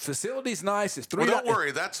Poor. The facility's nice. It's $3. Well, don't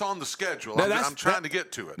worry. That's on the schedule. No, I'm trying to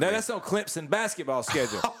get to it. No, that's on Clemson basketball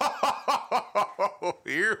schedule.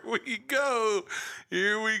 Here we go.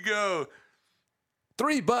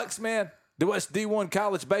 $3, man. What's D1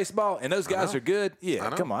 college baseball? And those guys are good. Yeah,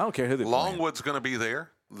 come on. I don't care who they're playing. Longwood's going to be there.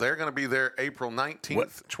 They're going to be there April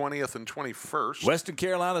 19th, 20th, and 21st. Western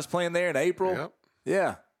Carolina's playing there in April. Yep.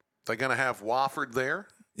 Yeah. They're going to have Wofford there.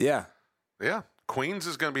 Yeah. Yeah. Queens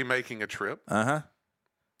is going to be making a trip. Uh-huh.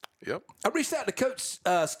 Yep. I reached out to Coach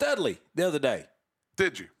Studley the other day.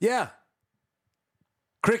 Did you? Yeah.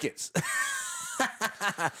 Crickets.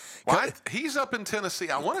 Well, he's up in Tennessee.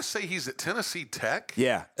 I want to say he's at Tennessee Tech.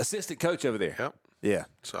 Yeah. Assistant coach over there. Yep. Yeah.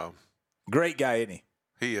 So. Great guy, isn't he?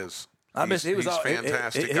 He is. He's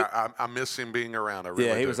fantastic. I miss him being around. I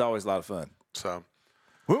really do. He was always a lot of fun. So.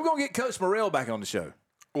 We were going to get Coach Morrell back on the show.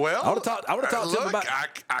 Well, I would have talked to him about.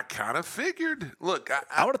 I kind of figured. Look,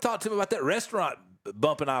 I would have talked to him about that restaurant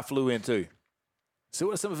Bump and I flew into. See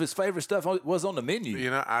what some of his favorite stuff was on the menu.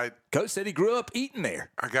 You know, Coach said he grew up eating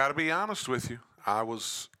there. I got to be honest with you. I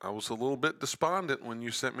was a little bit despondent when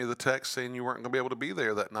you sent me the text saying you weren't going to be able to be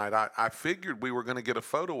there that night. I figured we were going to get a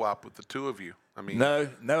photo op with the two of you. I mean, no,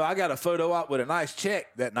 I got a photo op with a nice check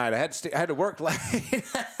that night. I had to work late.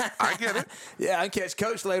 I get it. Yeah, I can catch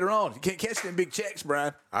Coach later on. You can't catch them big checks,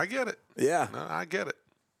 Brian. I get it. Yeah, no, I get it.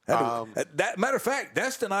 That matter of fact,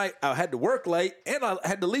 that's the night I had to work late and I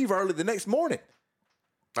had to leave early the next morning.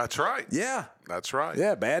 That's right. Yeah, that's right.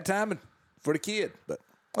 Yeah, bad timing for the kid, but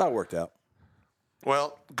it worked out.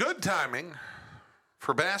 Well, good timing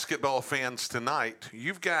for basketball fans tonight.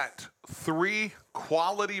 You've got 3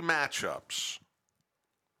 quality matchups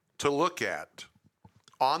to look at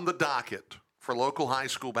on the docket for local high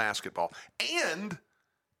school basketball. And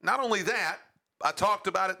not only that, I talked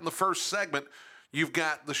about it in the first segment, you've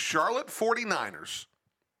got the Charlotte 49ers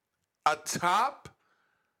atop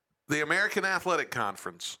the American Athletic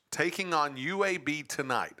Conference taking on UAB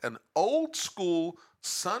tonight, an old school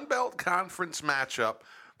Sun Belt Conference matchup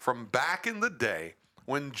from back in the day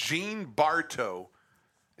when Gene Bartow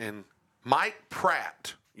and Mike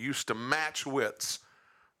Pratt used to match wits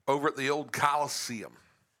over at the old Coliseum.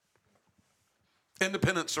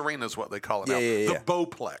 Independence Arena is what they call it now. The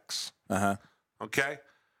Bowplex. Uh-huh. Okay?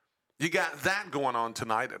 You got that going on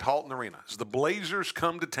tonight at Halton Arena as the Blazers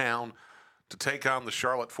come to town to take on the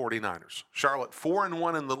Charlotte 49ers. Charlotte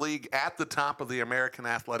 4-1 in the league at the top of the American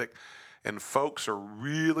Athletic, and folks are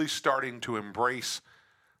really starting to embrace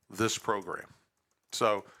this program.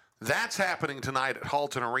 So that's happening tonight at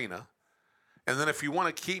Halton Arena. And then if you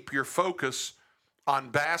want to keep your focus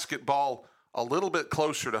on basketball a little bit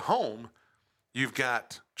closer to home, you've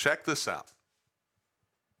got, check this out,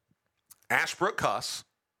 Ashbrook Huss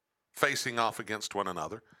facing off against one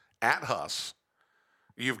another at Huss.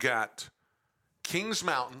 You've got Kings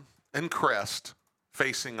Mountain and Crest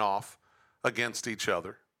facing off against each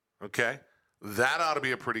other. Okay? That ought to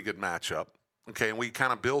be a pretty good matchup. Okay, and we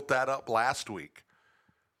kind of built that up last week.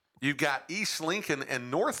 You've got East Lincoln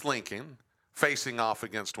and North Lincoln facing off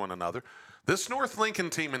against one another. This North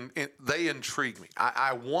Lincoln team, they intrigue me.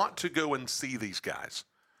 I want to go and see these guys.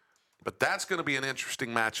 But that's going to be an interesting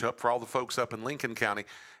matchup for all the folks up in Lincoln County.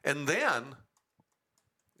 And then,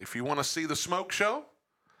 if you want to see the smoke show,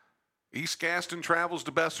 East Gaston travels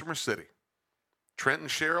to Bessemer City. Trenton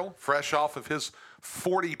Sherrill, fresh off of his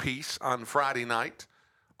 40-piece on Friday night.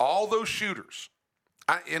 All those shooters.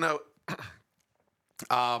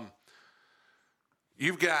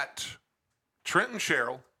 You've got Trenton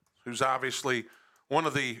Sherrill, who's obviously one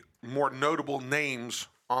of the more notable names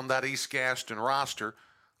on that East Gaston roster.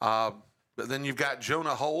 But then you've got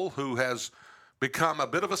Jonah Hull, who has become a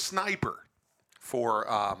bit of a sniper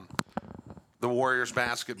for the Warriors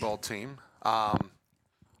basketball team.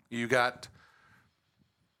 You got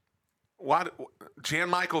Jan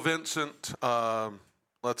Michael Vincent,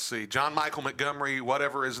 let's see, John Michael Montgomery,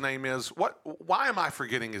 whatever his name is. Why am I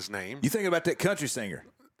forgetting his name? You thinking about that country singer?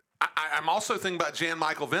 I'm also thinking about Jan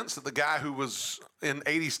Michael Vincent, the guy who was in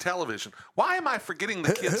 80s television. Why am I forgetting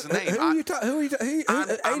the kid's name? Who are you talking?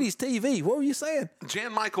 80s TV. What were you saying?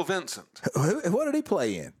 Jan Michael Vincent. What did he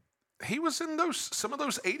play in? He was in some of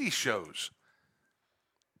those 80s shows.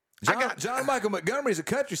 John Michael Montgomery's a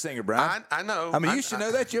country singer, Brian. I know. I mean, you should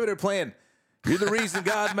know that. You're there playing. You're the reason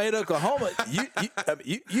God made Oklahoma.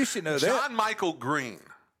 You should know that. John Michael Green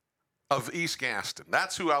of East Gaston.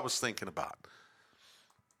 That's who I was thinking about.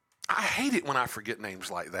 I hate it when I forget names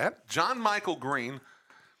like that. John Michael Green.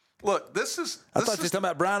 Look, I thought you were talking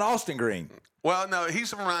about Brian Austin Green. Well, no,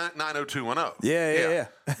 he's from 90210. Yeah.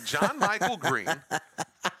 John Michael Green.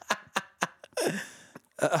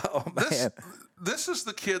 Oh, man. This is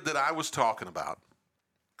the kid that I was talking about.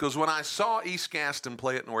 Because when I saw East Gaston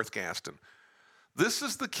play at North Gaston, this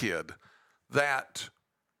is the kid that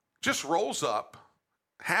just rolls up,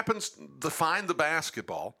 happens to find the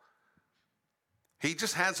basketball. He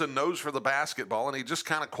just has a nose for the basketball, and he just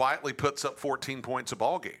kind of quietly puts up 14 points a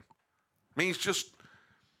ball game. I mean,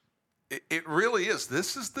 it really is.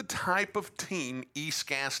 This is the type of team East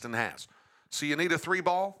Gaston has. So you need a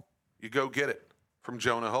 3-ball, you go get it from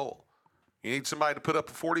Jonah Hull. You need somebody to put up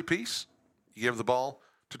a 40-piece, you give the ball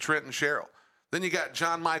to Trenton Sherrill. Then you got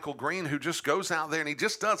John Michael Green, who just goes out there and he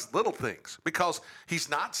just does little things because he's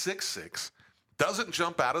not 6'6", doesn't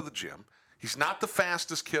jump out of the gym. He's not the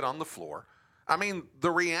fastest kid on the floor. I mean,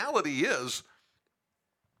 the reality is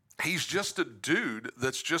he's just a dude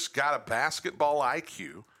that's just got a basketball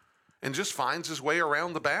IQ and just finds his way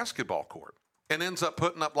around the basketball court and ends up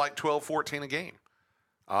putting up like 12, 14 a game.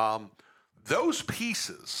 Those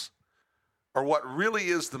pieces are what really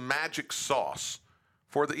is the magic sauce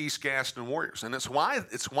for the East Gaston Warriors. And it's why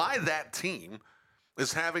that team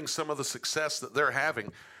is having some of the success that they're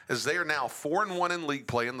having, as they are now 4-1 in league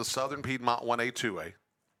play in the Southern Piedmont 1A, 2A,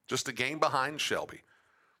 just a game behind Shelby.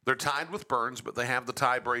 They're tied with Burns, but they have the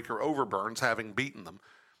tiebreaker over Burns, having beaten them.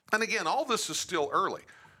 And again, all this is still early.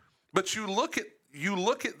 But you look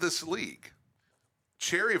at this league.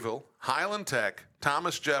 Cherryville, Highland Tech,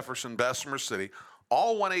 Thomas Jefferson, Bessemer City,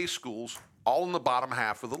 all 1A schools, all in the bottom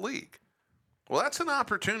half of the league. Well, that's an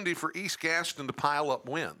opportunity for East Gaston to pile up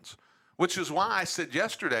wins, which is why I said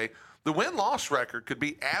yesterday the win-loss record could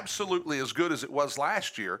be absolutely as good as it was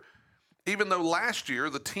last year, even though last year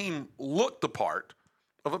the team looked the part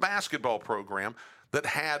of a basketball program that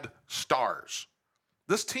had stars.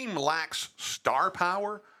 This team lacks star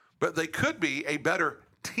power, but they could be a better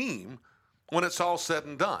team when it's all said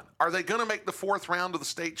and done. Are they going to make the 4th round of the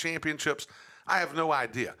state championships? I have no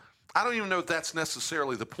idea. I don't even know if that's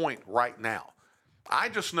necessarily the point right now. I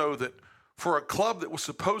just know that for a club that was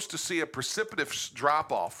supposed to see a precipitous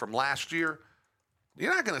drop-off from last year,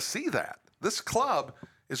 you're not going to see that. This club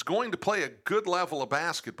is going to play a good level of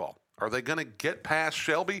basketball. Are they going to get past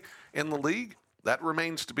Shelby in the league? That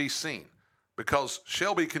remains to be seen because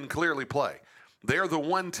Shelby can clearly play. They're the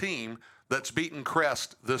one team that's beaten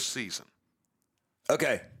Crest this season.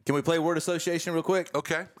 Okay, can we play word association real quick?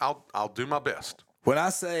 Okay, I'll do my best. When I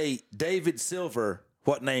say David Silver,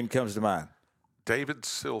 what name comes to mind? David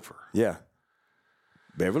Silver. Yeah.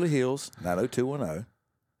 Beverly Hills, 90210.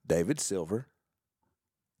 David Silver.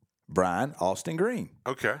 Brian Austin Green.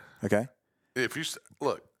 Okay. If you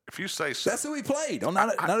say so. That's who he played on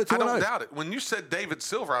 90210. I don't doubt it. When you said David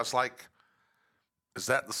Silver, I was like, is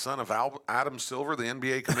that the son of Adam Silver, the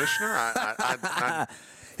NBA commissioner?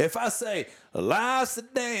 If I say, life's a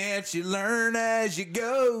dance, you learn as you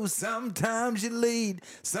go. Sometimes you lead,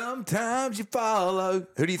 sometimes you follow.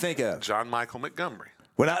 Who do you think of? John Michael Montgomery.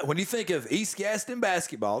 When you think of East Gaston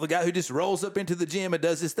basketball, the guy who just rolls up into the gym and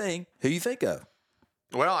does his thing, who do you think of?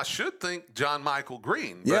 Well, I should think John Michael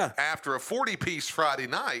Green. But after a 40-piece Friday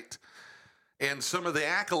night and some of the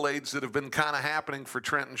accolades that have been kind of happening for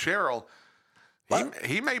Trenton Sherrill,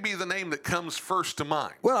 he may be the name that comes first to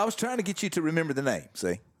mind. Well, I was trying to get you to remember the name,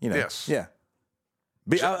 see? Yes. Yeah.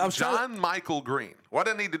 John Michael Green. What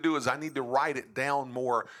I need to do is I need to write it down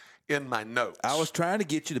more in my notes. I was trying to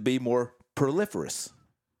get you to be more proliferous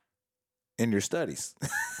in your studies.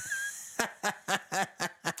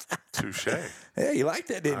 Touche. Yeah, you liked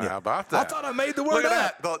that, didn't you? How about that? I thought I made the word Look up.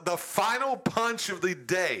 at that. The final punch of the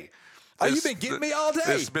day. Oh, you've been getting me all day.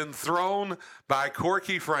 It's been thrown by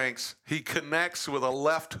Corky Franks. He connects with a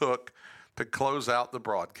left hook to close out the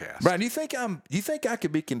broadcast. Brian, do you think I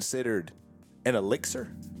could be considered an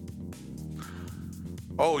elixir?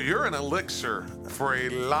 Oh, you're an elixir for a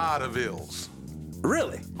lot of ills.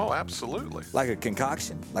 Really? Oh, absolutely. Like a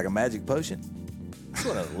concoction? Like a magic potion? That's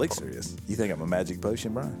what an elixir is. You think I'm a magic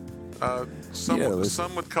potion, Brian?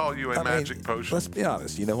 Some would call you a magic potion. Let's be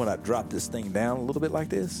honest. You know when I drop this thing down a little bit like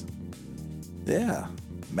this? Yeah.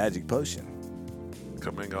 Magic potion.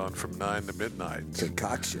 Coming on from 9 to midnight.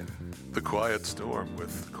 Concoction. The Quiet Storm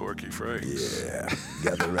with Corky Frakes. Yeah.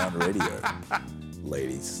 Gather around the radio.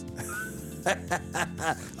 Ladies.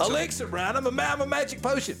 Elixir, Brian. I'm a magic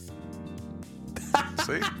potion.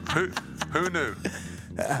 See? Who knew?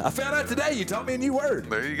 I found out today. You taught me a new word.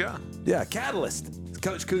 There you go. Yeah, catalyst. As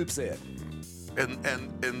Coach Coop said.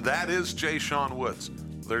 And that is Jay Sean Woods.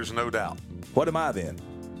 There's no doubt. What am I then?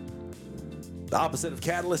 The opposite of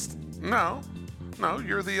catalyst? No,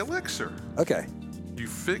 you're the elixir. Okay. You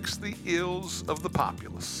fix the ills of the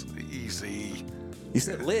populace. Easy. You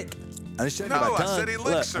said lick. I'm just showing you my tongue. No, I said elixir.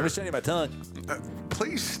 Look, I'm just showing you my tongue.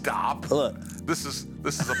 Please stop. Look. This is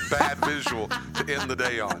a bad visual to end the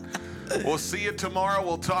day on. We'll see you tomorrow.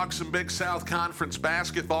 We'll talk some Big South Conference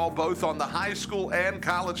basketball, both on the high school and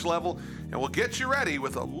college level, and we'll get you ready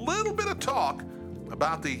with a little bit of talk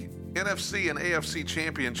about the NFC and AFC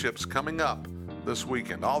championships coming up this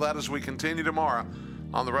weekend. All that as we continue tomorrow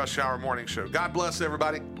on the Rush Hour Morning Show. God bless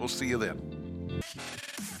everybody. We'll see you then.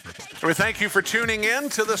 We thank you for tuning in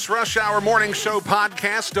to this Rush Hour Morning Show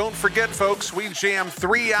podcast. Don't forget, folks, we jam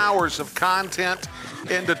 3 hours of content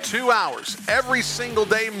into 2 hours every single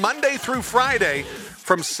day, Monday through Friday,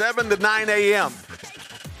 from 7 to 9 a.m.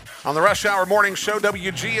 on the Rush Hour Morning Show,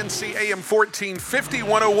 WGNC AM 1450,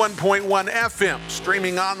 101.1 FM,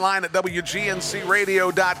 streaming online at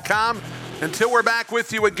WGNCradio.com. Until we're back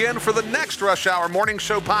with you again for the next Rush Hour Morning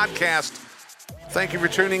Show podcast, thank you for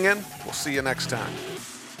tuning in. We'll see you next time.